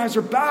heard you guys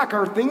are back.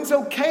 Are things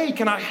okay?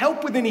 Can I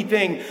help with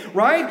anything?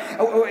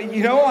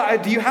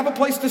 Right? Do you have a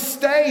place to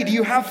stay? Do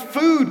you have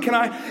food?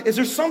 Is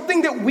there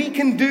something that we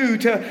can do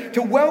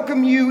to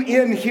welcome you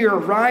in here?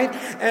 Right?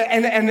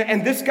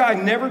 And this guy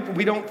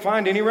we don't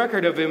find any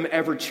record of him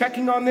ever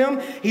checking on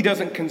them. He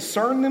doesn't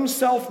concern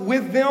himself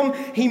with them.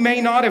 He may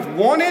not have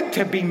wanted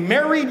to be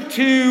married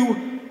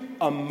to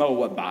a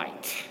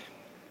Moabite.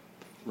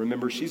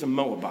 Remember, she's a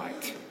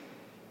Moabite.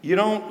 You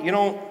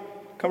don't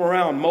come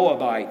around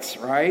Moabites,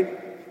 right?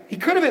 He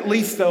could have at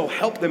least, though,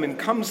 helped them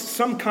in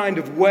some kind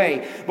of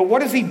way. But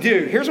what does he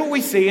do? Here's what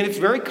we see, and it's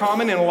very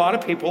common in a lot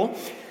of people.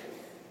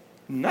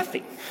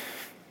 Nothing.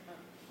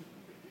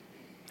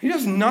 He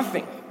does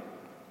nothing.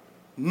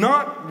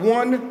 Not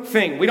one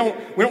thing. We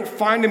don't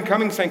find him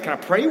coming saying, can I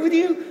pray with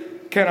you?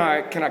 Can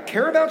I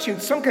care about you? In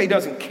some case, he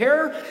doesn't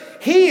care.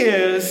 He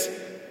is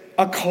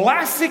a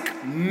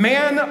classic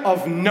man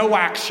of no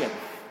action.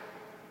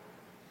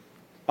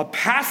 A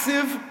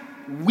passive,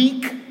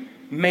 weak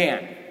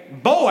man.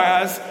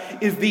 Boaz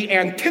is the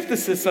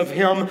antithesis of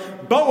him.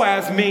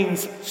 Boaz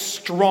means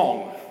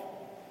strong.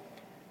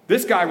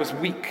 This guy was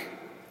weak.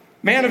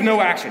 Man of no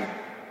action.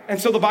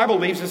 And so the Bible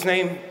leaves his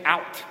name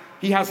out.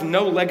 He has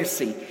no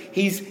legacy.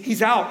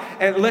 He's out.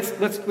 And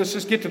let's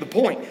just get to the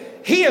point.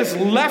 He is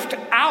left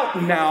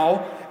out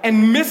now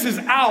and misses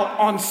out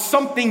on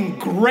something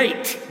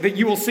great that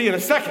you will see in a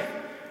second.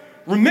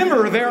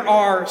 Remember, there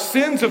are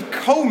sins of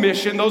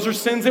commission. Those are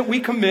sins that we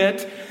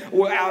commit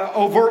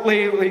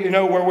overtly,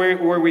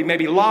 where we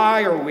maybe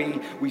lie or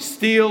we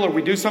steal or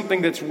we do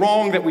something that's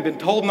wrong that we've been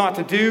told not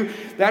to do.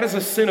 That is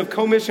a sin of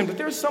commission. But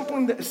there's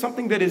something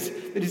that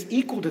is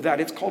equal to that.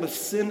 It's called a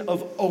sin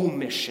of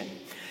omission.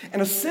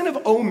 And a sin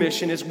of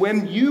omission is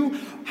when you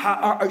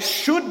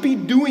should be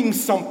doing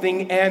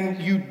something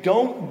and you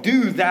don't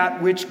do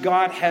that which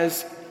God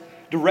has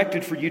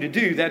directed for you to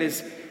do. That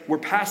is, we're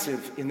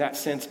passive in that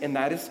sense, and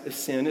that is a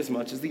sin as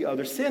much as the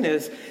other sin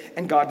is,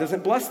 and God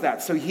doesn't bless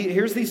that. So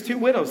here's these two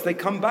widows. They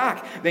come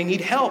back. They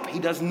need help. He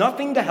does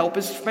nothing to help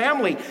his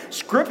family.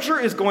 Scripture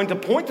is going to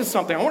point to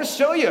something. I want to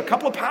show you a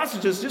couple of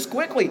passages just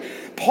quickly.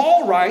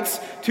 Paul writes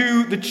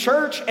to the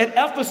church at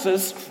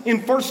Ephesus in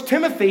 1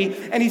 Timothy,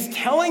 and he's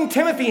telling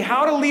Timothy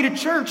how to lead a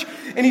church.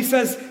 And he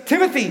says,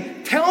 Timothy,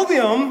 tell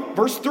them,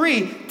 verse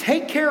 3,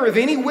 take care of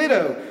any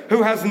widow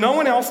who has no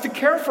one else to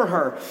care for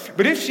her.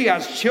 But if she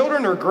has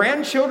children or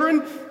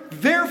grandchildren,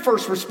 their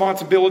first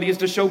responsibility is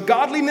to show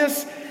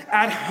godliness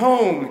at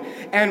home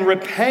and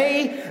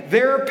repay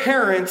their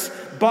parents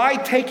by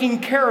taking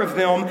care of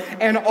them.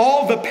 And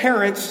all the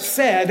parents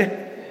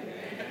said,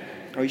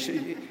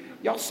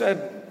 y'all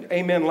said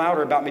amen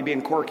louder about me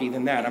being quirky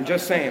than that. I'm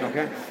just saying,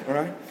 okay? All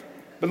right?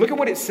 But look at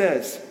what it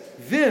says.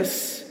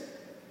 This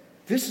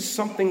is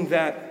something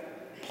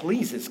that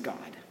pleases God.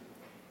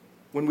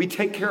 When we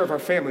take care of our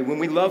family, when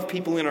we love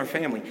people in our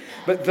family.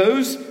 But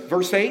those,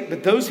 verse 8,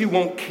 but those who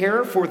won't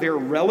care for their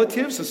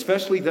relatives,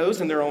 especially those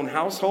in their own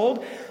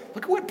household,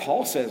 look at what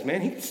Paul says,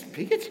 man.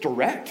 He gets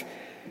direct.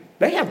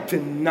 They have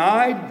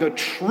denied the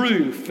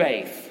true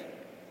faith.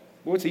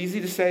 Well, it's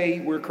easy to say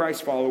we're a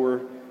Christ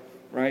follower,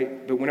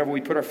 right? But whenever we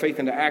put our faith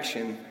into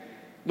action,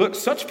 look,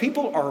 such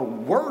people are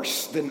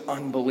worse than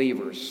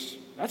unbelievers.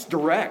 That's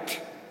direct.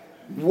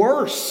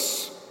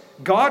 Worse.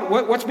 God,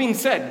 what's being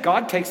said?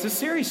 God takes this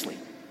seriously.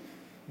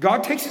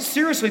 God takes it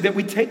seriously that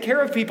we take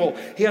care of people.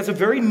 He has a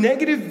very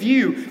negative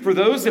view for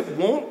those that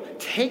won't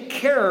take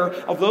care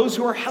of those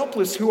who are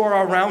helpless, who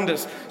are around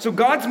us. So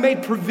God's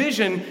made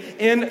provision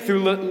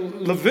through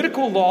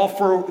Levitical law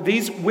for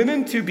these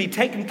women to be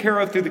taken care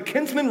of through the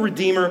kinsman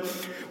redeemer.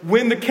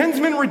 When the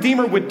kinsman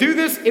redeemer would do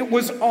this, it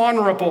was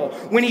honorable.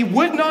 When he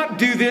would not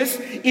do this,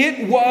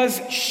 it was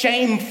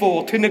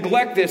shameful to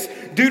neglect this.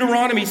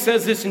 Deuteronomy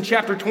says this in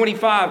chapter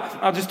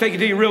 25. I'll just take it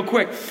to you real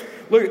quick.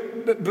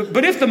 Look,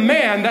 but if the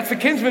man, that's the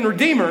kinsman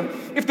redeemer,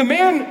 if the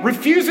man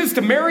refuses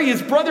to marry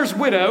his brother's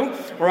widow,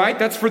 all right,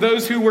 that's for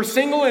those who were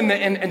single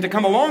and to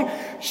come along,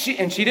 she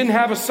didn't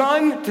have a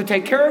son to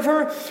take care of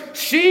her,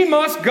 she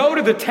must go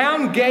to the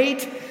town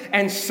gate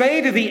and say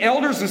to the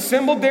elders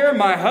assembled there,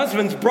 my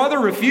husband's brother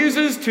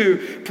refuses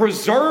to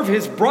preserve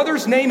his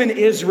brother's name in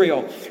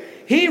Israel.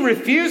 He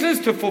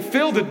refuses to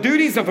fulfill the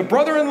duties of a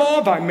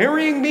brother-in-law by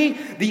marrying me.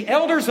 The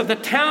elders of the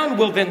town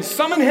will then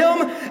summon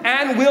him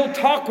and will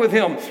talk with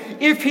him.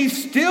 If he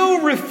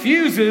still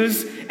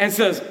refuses and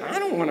says, I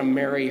don't want to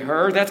marry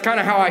her, that's kind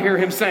of how I hear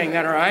him saying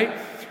that, all right?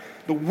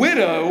 The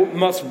widow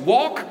must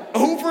walk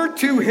over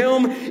to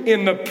him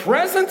in the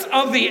presence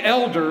of the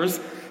elders,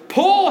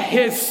 pull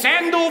his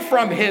sandal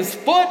from his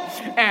foot,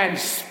 and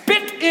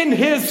spit in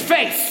his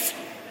face.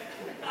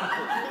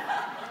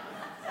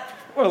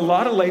 Well, a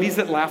lot of ladies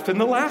that laughed in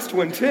the last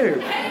one,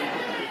 too.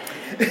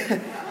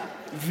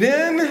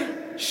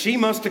 Then she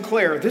must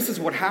declare, this is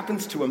what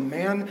happens to a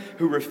man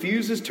who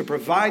refuses to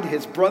provide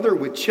his brother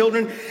with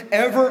children.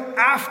 Ever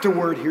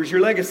afterward, here's your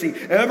legacy,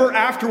 ever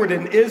afterward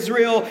in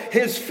Israel,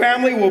 his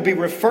family will be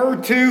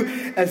referred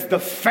to as the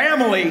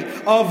family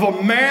of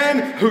a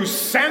man whose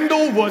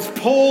sandal was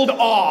pulled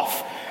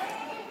off.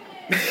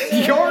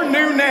 Your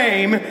new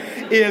name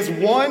is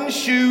One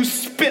Shoe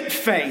Spit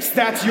Face.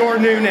 That's your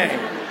new name.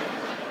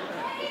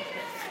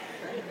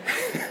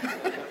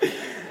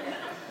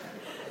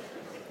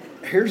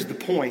 Here's the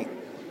point.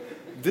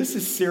 This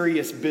is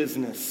serious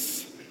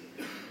business,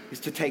 is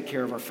to take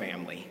care of our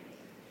family.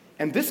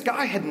 And this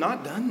guy had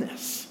not done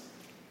this.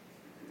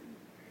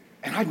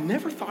 And I'd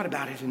never thought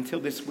about it until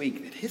this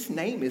week, that his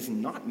name is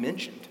not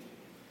mentioned.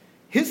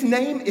 His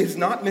name is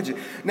not mentioned.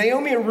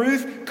 Naomi and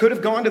Ruth could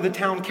have gone to the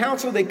town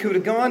council. They could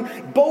have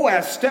gone.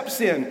 Boaz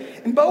steps in.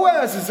 And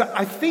Boaz is,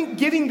 I think,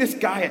 giving this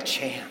guy a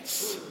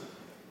chance.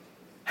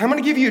 I'm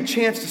going to give you a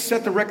chance to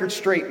set the record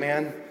straight,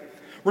 man.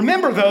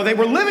 Remember, though, they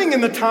were living in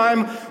the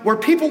time where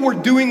people were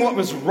doing what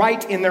was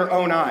right in their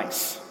own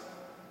eyes.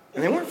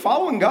 And they weren't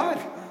following God.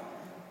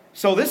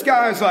 So this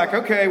guy is like,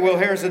 okay, well,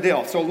 here's the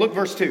deal. So look,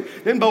 verse 2.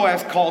 Then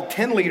Boaz called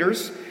 10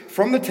 leaders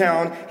from the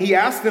town. He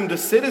asked them to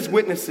sit as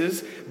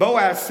witnesses.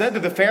 Boaz said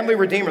to the family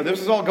redeemer, this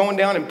is all going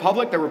down in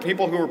public. There were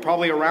people who were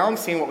probably around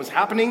seeing what was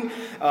happening.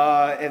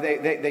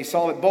 They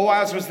saw that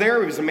Boaz was there.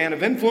 He was a man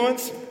of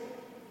influence.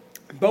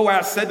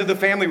 Boaz said to the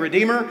family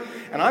redeemer,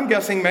 and I'm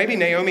guessing maybe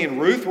Naomi and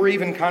Ruth were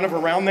even kind of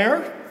around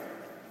there.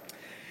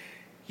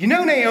 You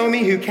know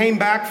Naomi, who came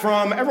back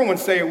from, everyone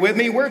say it with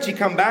me, where'd she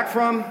come back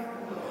from?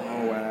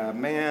 Moab,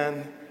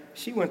 man.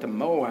 She went to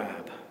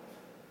Moab.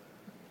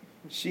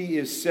 She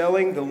is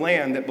selling the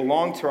land that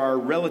belonged to our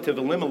relative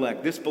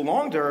Elimelech. This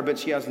belonged to her, but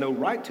she has no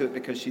right to it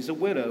because she's a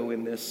widow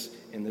in this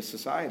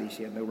society.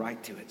 She had no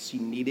right to it. She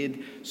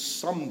needed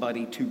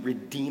somebody to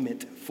redeem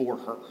it for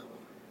her.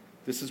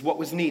 This is what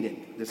was needed.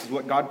 This is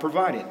what God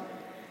provided.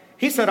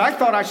 He said, I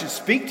thought I should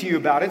speak to you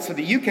about it so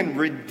that you can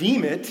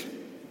redeem it.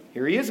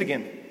 Here he is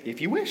again,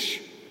 if you wish.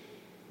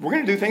 We're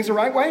going to do things the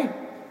right way.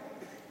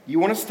 You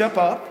want to step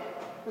up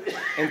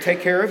and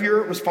take care of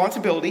your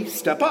responsibility,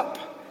 step up.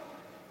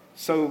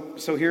 So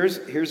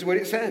here's what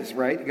it says,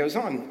 right? It goes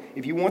on.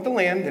 If you want the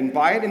land, then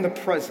buy it in the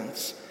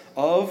presence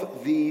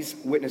of these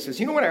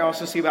witnesses. You know what I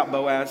also see about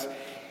Boaz?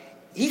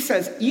 He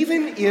says,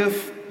 even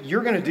if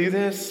you're going to do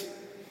this,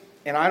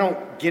 and I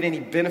don't get any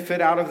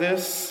benefit out of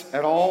this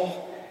at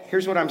all,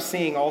 here's what I'm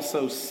seeing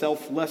also,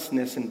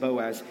 selflessness in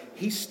Boaz.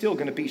 He's still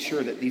going to be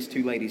sure that these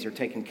two ladies are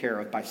taken care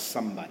of by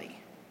somebody.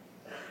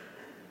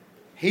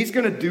 He's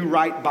going to do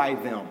right by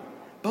them.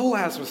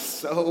 Boaz was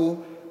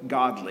so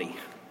godly,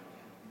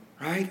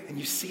 right? And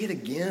you see it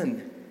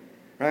again,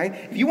 right?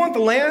 If you want the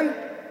land,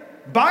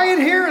 buy it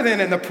here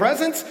then in the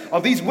presence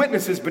of these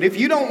witnesses. But if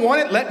you don't want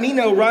it, let me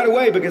know right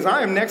away because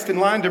I am next in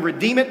line to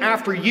redeem it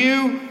after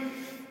you.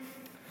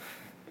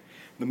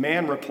 The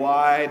man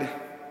replied,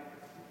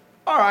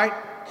 all right,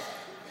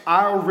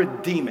 I'll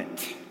redeem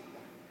it.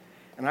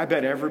 And I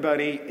bet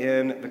everybody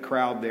in the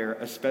crowd there,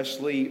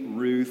 especially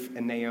Ruth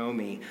and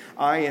Naomi,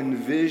 I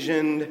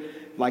envisioned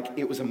like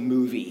it was a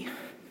movie.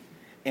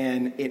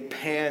 And it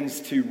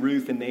pans to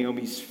Ruth and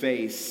Naomi's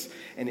face,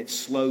 and it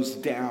slows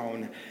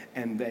down,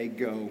 and they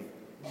go,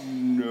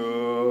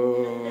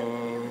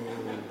 no,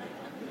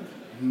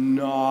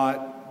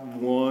 not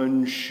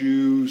One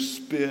Shoe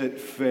Spit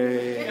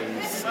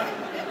Face.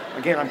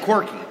 Again, I'm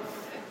quirky.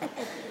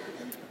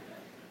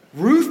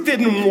 Ruth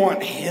didn't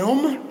want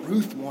him.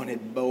 Ruth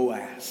wanted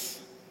Boaz.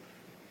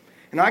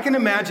 And I can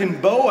imagine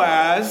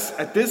Boaz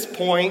at this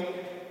point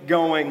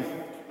going,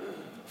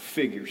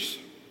 figures.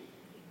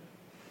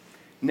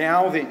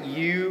 Now that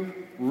you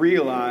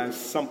realize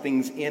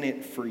something's in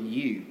it for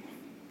you.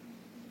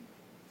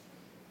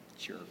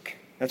 Jerk.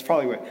 That's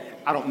probably what,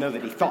 I don't know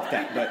that he thought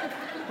that, but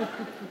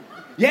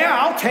yeah,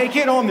 I'll take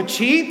it on the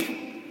cheap.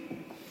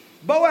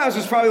 Boaz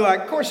was probably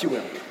like, of course you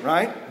will,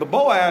 right? But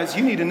Boaz,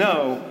 you need to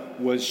know,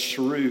 was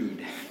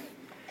shrewd.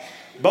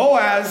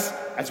 Boaz,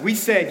 as we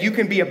said, you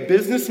can be a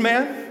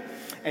businessman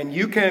and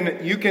you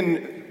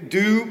can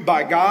do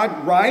by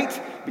God right,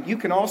 but you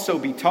can also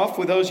be tough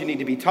with those you need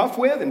to be tough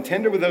with and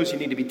tender with those you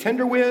need to be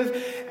tender with.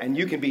 And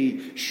you can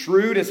be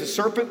shrewd as a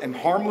serpent and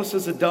harmless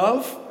as a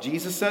dove.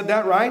 Jesus said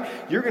that, right?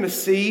 You're going to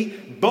see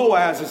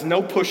Boaz as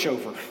no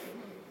pushover.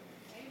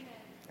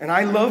 And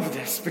I love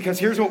this because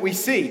here's what we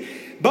see.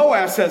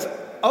 Boaz says,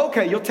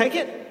 okay, you'll take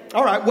it?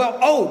 All right, well,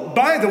 oh,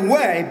 by the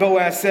way,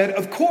 Boaz said,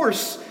 of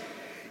course,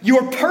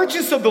 your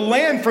purchase of the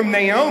land from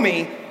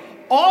Naomi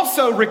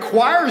also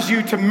requires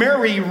you to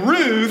marry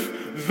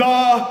Ruth,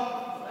 the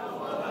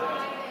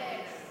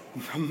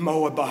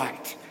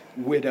Moabite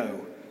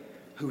widow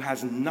who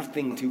has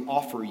nothing to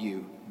offer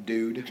you,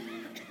 dude.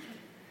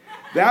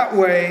 That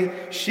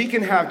way, she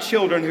can have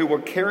children who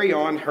will carry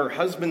on her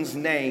husband's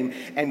name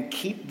and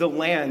keep the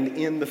land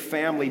in the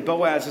family.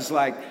 Boaz is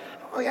like,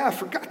 oh yeah, I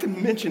forgot to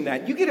mention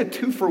that. You get a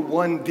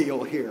 2-for-1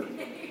 deal here.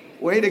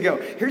 Way to go.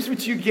 Here's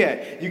what you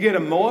get. You get a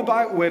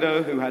Moabite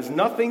widow who has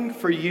nothing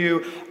for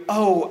you.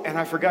 Oh, and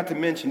I forgot to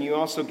mention, you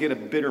also get a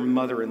bitter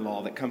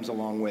mother-in-law that comes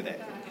along with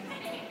it.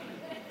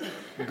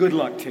 Good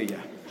luck to you,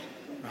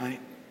 right?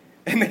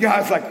 And the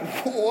guy's like,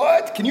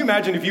 what? Can you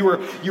imagine if you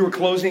were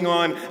closing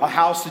on a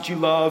house that you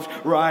loved,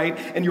 right?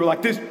 And you were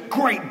like, this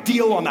great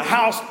deal on the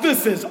house.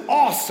 This is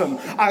awesome.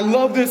 I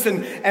love this.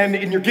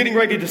 And you're getting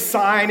ready to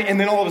sign. And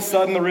then all of a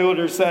sudden the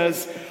realtor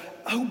says,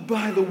 oh,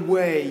 by the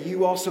way,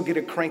 you also get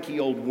a cranky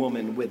old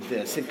woman with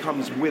this. It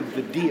comes with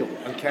the deal,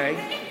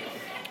 okay?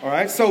 All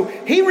right, so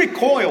he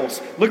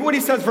recoils. Look at what he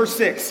says, verse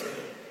 6.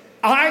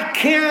 I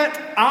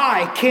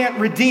can't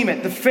redeem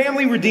it. The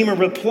family redeemer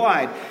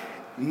replied,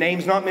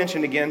 name's not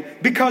mentioned again,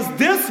 because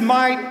this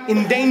might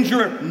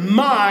endanger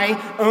my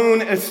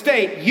own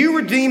estate. You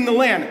redeem the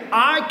land.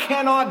 I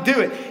cannot do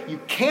it. You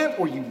can't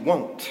or you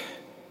won't.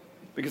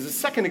 Because a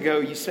second ago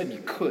you said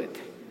you could.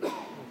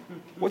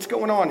 What's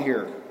going on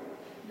here?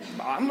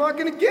 I'm not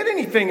going to get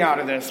anything out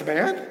of this,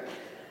 man.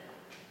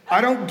 I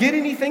don't get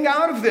anything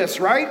out of this,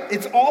 right?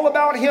 It's all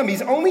about him.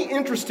 He's only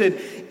interested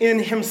in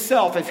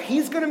himself. If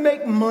he's going to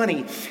make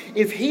money,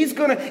 if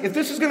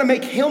this is going to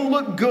make him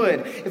look good,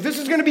 if this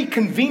is going to be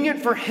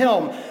convenient for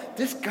him,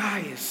 this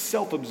guy is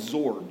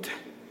self-absorbed.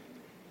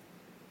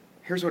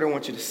 Here's what I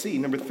want you to see.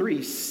 Number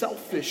 3,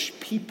 selfish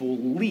people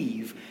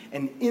leave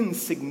an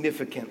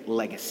insignificant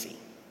legacy.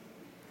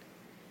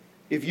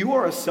 If you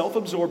are a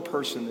self-absorbed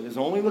person that is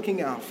only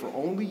looking out for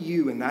only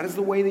you, and that is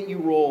the way that you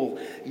roll,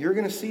 you're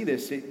going to see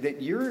this,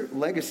 that your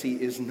legacy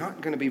is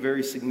not going to be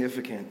very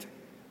significant,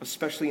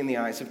 especially in the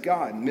eyes of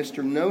God.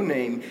 Mr. No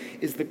Name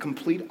is the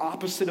complete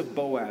opposite of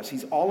Boaz.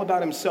 He's all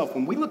about himself.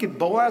 When we look at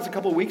Boaz a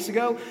couple of weeks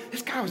ago,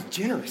 this guy was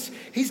generous.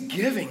 He's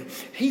giving.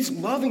 He's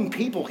loving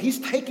people. He's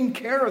taking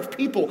care of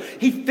people.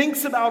 He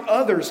thinks about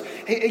others.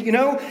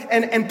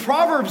 And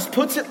Proverbs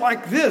puts it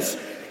like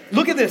this.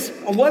 Look at this,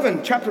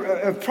 11 chapter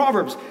of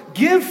Proverbs.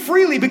 Give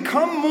freely,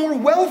 become more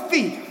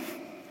wealthy.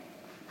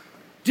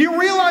 Do you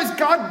realize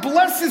God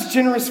blesses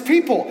generous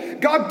people?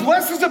 God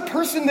blesses a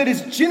person that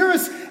is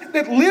generous,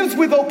 that lives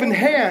with open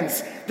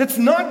hands, that's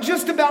not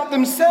just about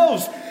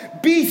themselves.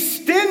 Be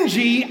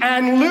stingy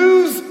and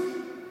lose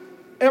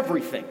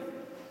everything.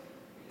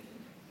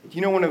 Do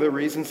you know one of the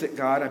reasons that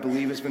God, I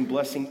believe, has been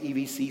blessing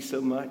EVC so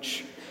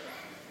much?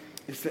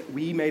 Is that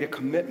we made a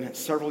commitment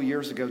several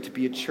years ago to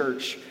be a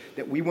church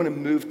that we want to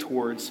move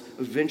towards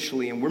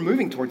eventually, and we're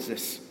moving towards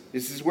this.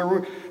 This is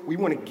where we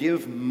want to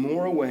give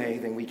more away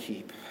than we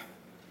keep.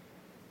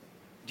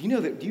 Do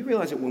you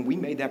realize that when we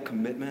made that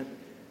commitment,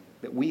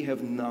 that we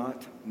have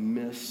not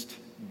missed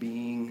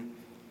being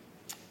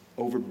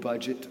over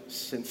budget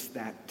since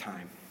that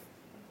time?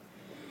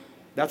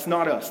 That's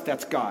not us,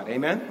 that's God,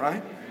 amen,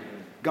 right?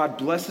 God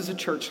blesses a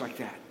church like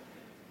that.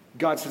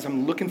 God says,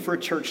 I'm looking for a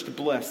church to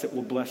bless that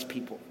will bless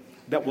people,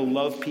 that will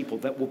love people,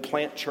 that will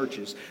plant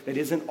churches, that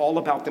isn't all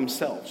about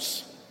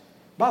themselves.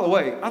 By the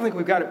way, I think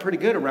we've got it pretty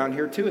good around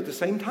here too at the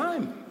same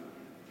time.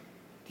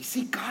 You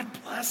see, God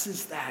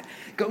blesses that.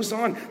 Goes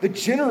on, the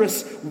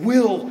generous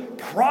will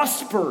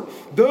prosper.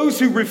 Those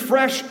who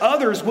refresh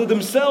others will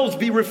themselves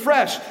be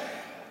refreshed.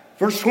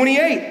 Verse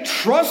 28,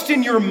 trust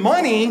in your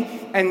money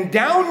and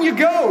down you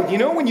go. You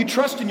know, when you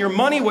trust in your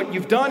money, what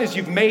you've done is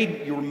you've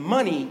made your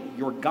money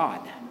your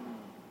God.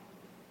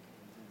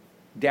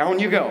 Down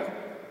you go.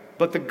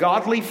 But the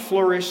godly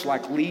flourish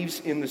like leaves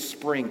in the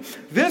spring.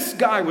 This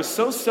guy was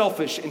so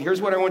selfish, and here's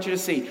what I want you to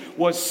see,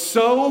 was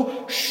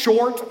so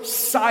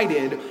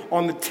short-sighted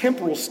on the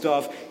temporal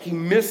stuff, he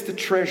missed the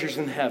treasures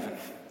in heaven.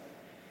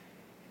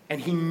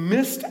 And he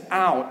missed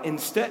out.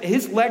 Instead,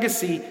 his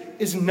legacy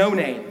is no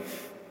name.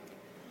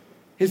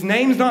 His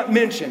name's not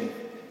mentioned.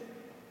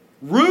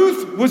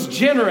 Ruth was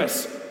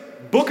generous.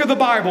 Book of the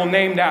Bible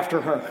named after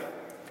her.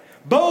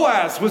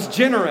 Boaz was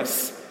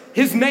generous.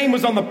 His name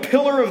was on the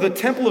pillar of the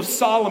Temple of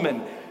Solomon.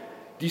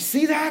 Do you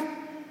see that?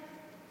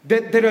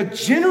 That a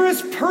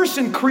generous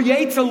person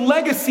creates a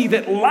legacy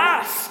that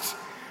lasts.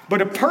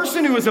 But a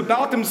person who is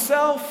about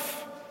themselves,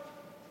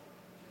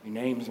 your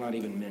name's not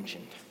even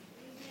mentioned.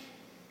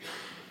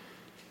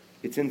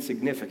 It's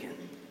insignificant.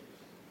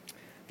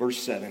 Verse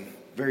 7,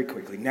 very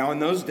quickly. Now in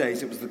those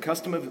days, it was the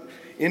custom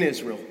in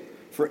Israel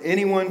for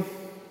anyone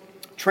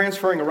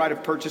transferring a right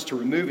of purchase to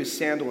remove his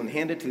sandal and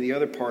hand it to the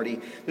other party.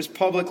 This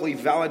publicly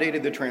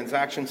validated the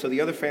transaction, so the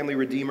other family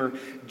redeemer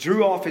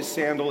drew off his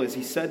sandal as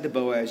he said to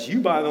Boaz, you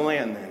buy the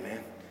land then,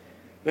 man.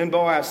 Then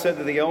Boaz said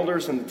to the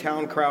elders and the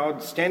town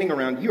crowd standing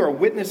around, you are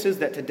witnesses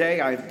that today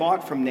I have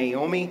bought from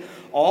Naomi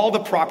all the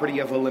property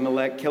of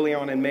Elimelech,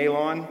 Chilion, and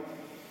Mahlon.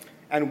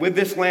 And with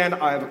this land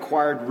I have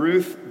acquired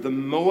Ruth, the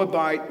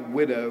Moabite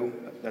widow.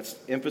 That's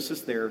emphasis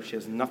there. She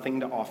has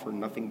nothing to offer,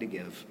 nothing to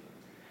give.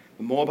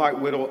 The Moabite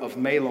widow of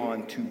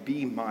Mahlon to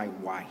be my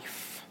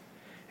wife.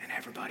 And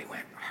everybody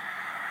went,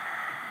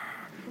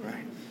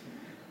 right?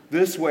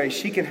 This way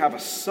she can have a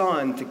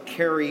son to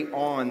carry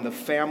on the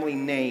family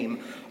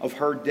name of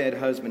her dead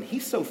husband.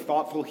 He's so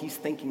thoughtful, he's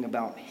thinking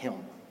about him.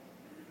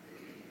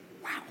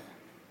 Wow,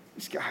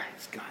 this guy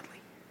is godly.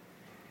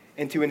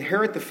 And to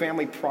inherit the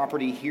family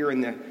property here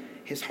in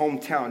his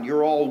hometown.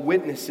 You're all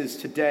witnesses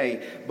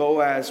today.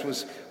 Boaz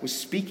was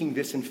speaking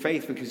this in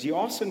faith, because you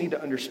also need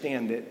to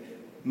understand that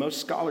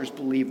most scholars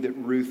believe that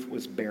Ruth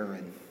was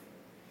barren.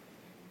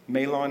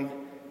 Mahlon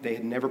they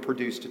had never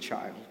produced a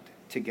child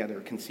together,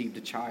 conceived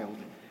a child.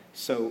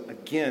 So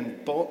again,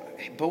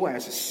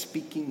 Boaz is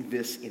speaking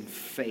this in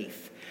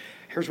faith.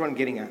 Here's what I'm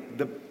getting at.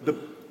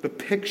 The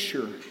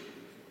picture,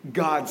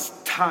 God's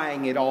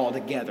tying it all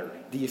together.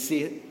 Do you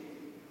see it?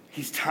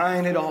 He's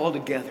tying it all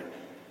together.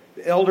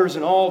 The elders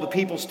and all the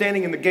people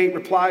standing in the gate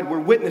replied, "We're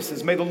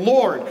witnesses. May the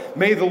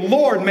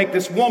Lord make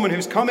this woman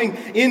who's coming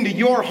into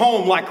your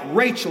home like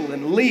Rachel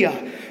and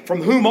Leah,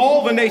 from whom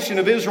all the nation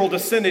of Israel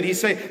descended." He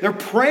say, they're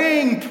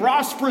praying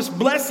prosperous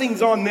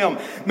blessings on them.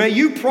 May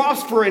you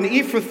prosper in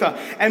Ephrathah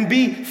and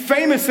be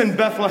famous in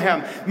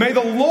Bethlehem. May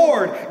the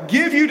Lord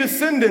give you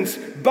descendants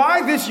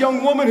by this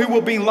young woman who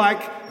will be like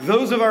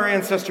those of our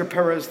ancestor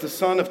Perez, the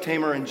son of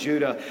Tamar in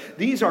Judah.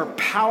 These are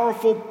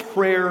powerful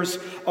prayers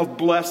of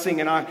blessing.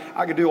 And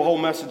I could do a whole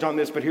message on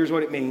this, but here's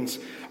what it means.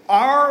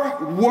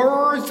 Our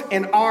words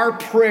and our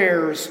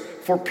prayers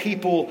for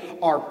people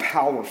are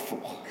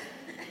powerful.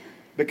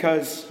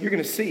 Because you're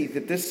going to see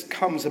that this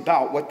comes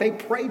about. What they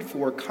prayed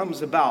for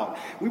comes about.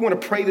 We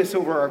want to pray this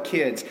over our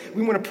kids.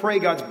 We want to pray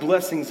God's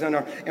blessings in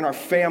our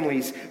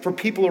families, for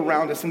people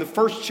around us. In the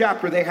first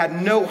chapter, they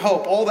had no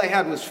hope. All they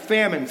had was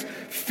famines,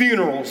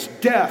 funerals,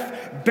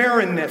 death,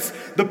 barrenness.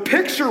 The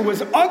picture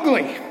was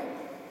ugly.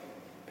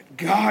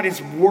 God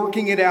is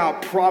working it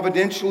out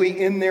providentially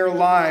in their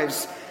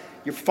lives.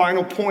 Your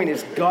final point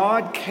is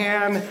God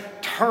can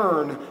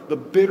turn the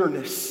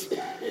bitterness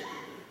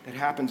that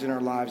happens in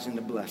our lives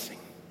into blessing.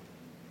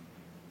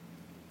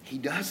 He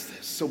does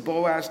this. So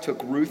Boaz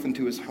took Ruth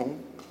into his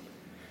home.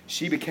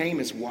 She became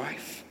his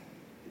wife.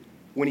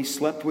 When he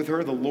slept with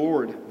her, the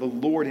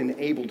Lord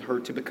enabled her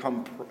to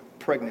become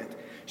pregnant.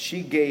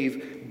 She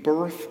gave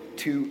birth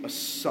to a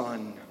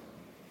son.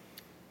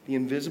 The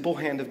invisible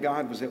hand of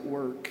God was at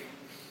work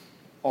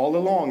all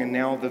along, and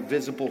now the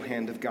visible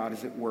hand of God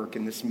is at work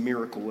in this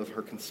miracle of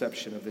her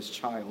conception of this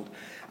child.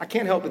 I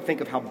can't help but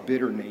think of how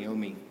bitter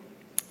Naomi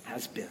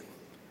has been.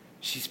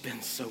 She's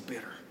been so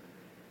bitter.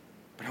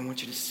 But I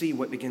want you to see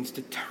what begins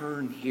to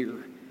turn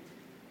here.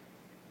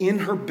 In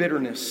her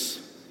bitterness,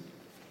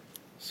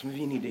 some of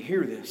you need to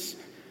hear this,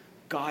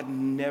 God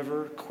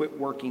never quit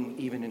working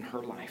even in her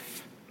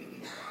life.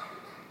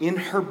 In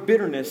her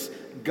bitterness,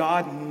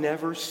 God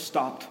never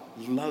stopped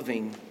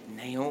loving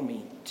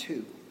Naomi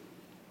too.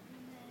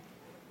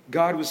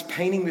 God was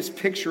painting this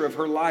picture of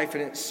her life,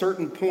 and at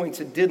certain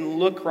points it didn't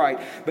look right.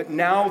 But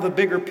now the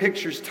bigger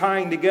picture's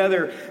tying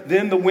together.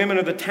 Then the women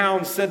of the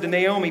town said to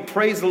Naomi,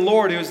 "Praise the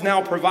Lord, who has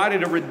now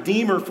provided a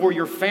redeemer for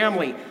your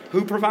family."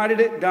 Who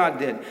provided it? God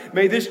did.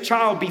 "May this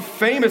child be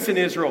famous in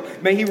Israel.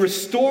 May he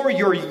restore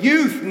your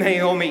youth,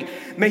 Naomi.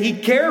 May he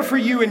care for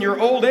you in your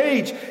old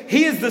age.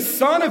 He is the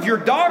son of your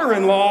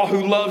daughter-in-law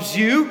who loves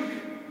you.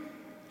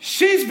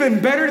 She's been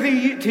better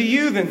to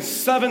you than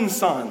 7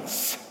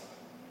 sons.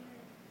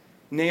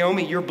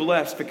 Naomi, you're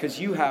blessed because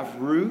you have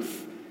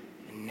Ruth,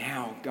 and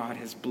now God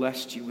has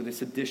blessed you with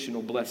this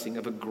additional blessing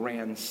of a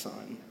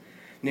grandson."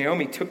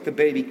 Naomi took the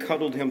baby,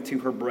 cuddled him to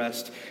her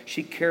breast.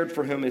 She cared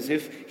for him as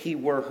if he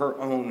were her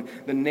own.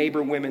 The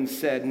neighbor women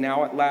said,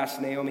 "Now at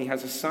last Naomi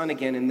has a son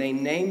again," and they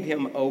named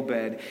him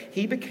Obed.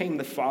 He became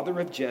the father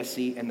of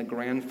Jesse and the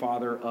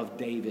grandfather of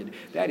David.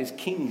 That is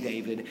King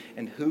David,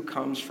 and who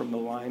comes from the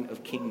line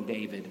of King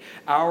David?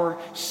 Our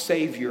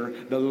Savior,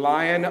 the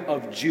Lion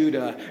of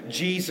Judah,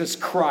 Jesus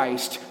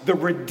Christ, the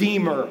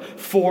Redeemer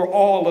for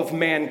all of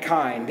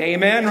mankind.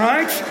 Amen,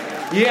 right?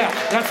 Yeah,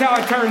 that's how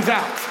it turns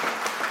out.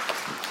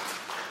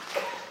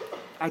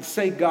 I'd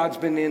say God's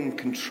been in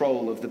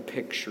control of the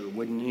picture,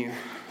 wouldn't you?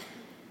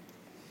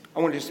 I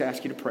want to just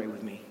ask you to pray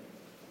with me.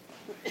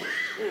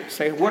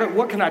 Say,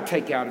 what can I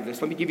take out of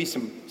this? Let me give you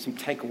some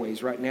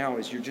takeaways right now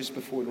as you're just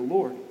before the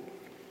Lord.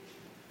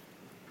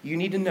 You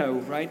need to know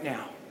right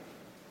now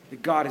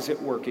that God is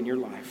at work in your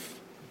life.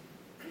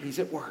 He's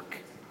at work.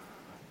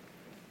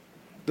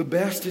 The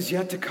best is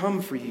yet to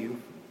come for you.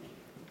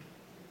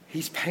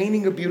 He's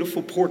painting a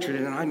beautiful portrait,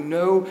 and I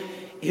know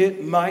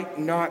it might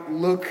not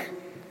look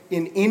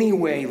in any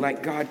way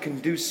like God can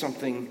do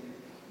something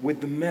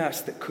with the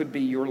mess that could be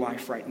your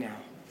life right now.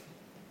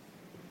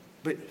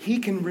 But He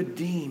can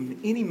redeem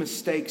any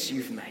mistakes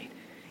you've made,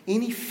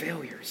 any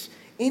failures,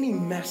 any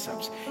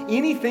mess-ups,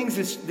 any things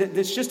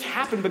that's just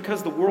happened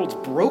because the world's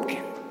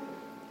broken.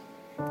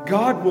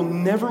 God will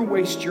never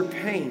waste your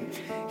pain.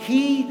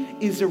 He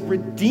is a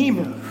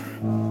redeemer.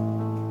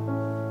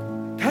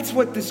 That's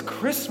what this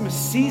Christmas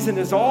season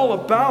is all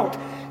about.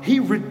 He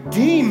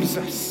redeems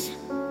us.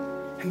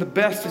 And the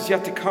best is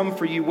yet to come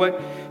for you. What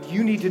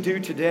you need to do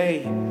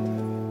today,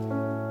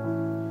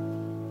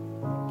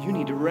 you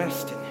need to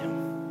rest in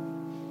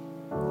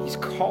Him. He's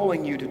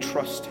calling you to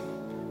trust Him.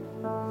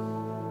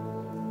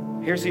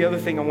 Here's the other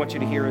thing I want you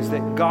to hear is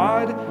that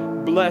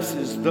God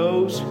blesses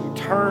those who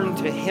turn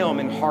to Him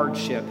in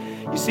hardship.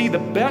 You see, the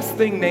best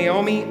thing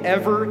Naomi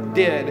ever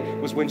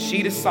did was when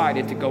she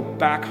decided to go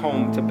back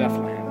home to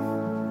Bethlehem.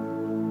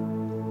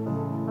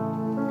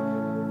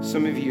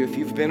 Some of you, if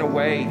you've been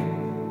away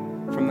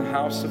from the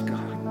house of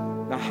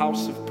God, the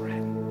house of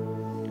bread,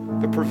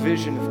 the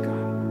provision of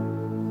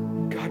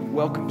God, God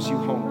welcomes you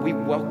home. We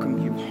welcome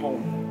you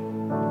home.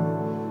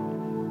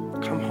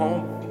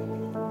 home.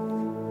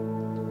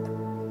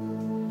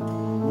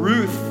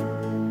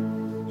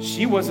 Ruth,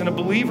 she wasn't a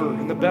believer,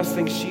 and the best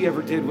thing she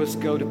ever did was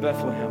go to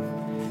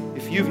Bethlehem.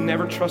 If you've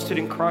never trusted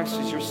in Christ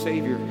as your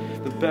Savior,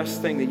 the best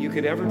thing that you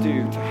could ever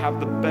do to have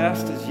the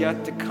best is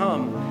yet to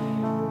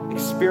come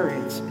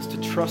experience is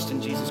to trust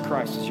in Jesus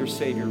Christ as your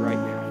Savior right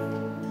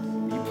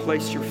now. You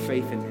place your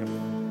faith in Him.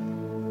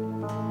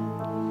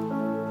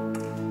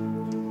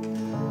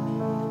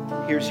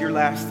 Here's your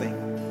last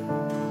thing.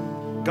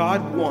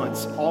 God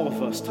wants all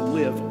of us to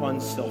live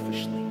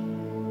unselfishly.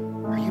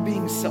 Are you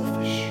being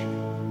selfish?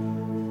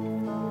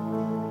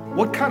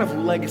 What kind of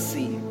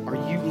legacy are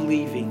you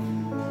leaving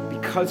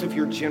because of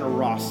your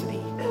generosity?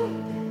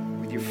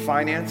 With your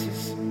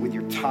finances, with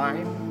your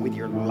time, with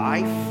your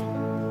life?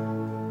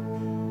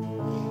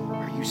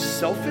 Are you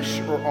selfish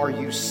or are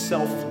you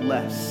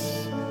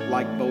selfless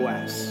like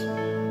Boaz?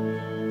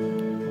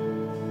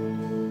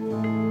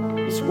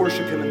 Let's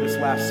worship Him in this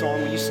last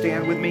song. Will you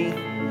stand with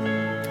me?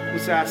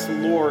 Let's ask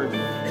the Lord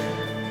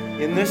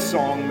in this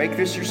song, make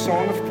this your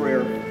song of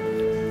prayer.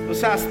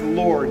 Let's ask the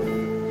Lord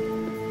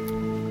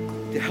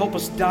to help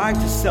us die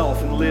to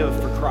self and live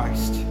for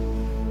Christ.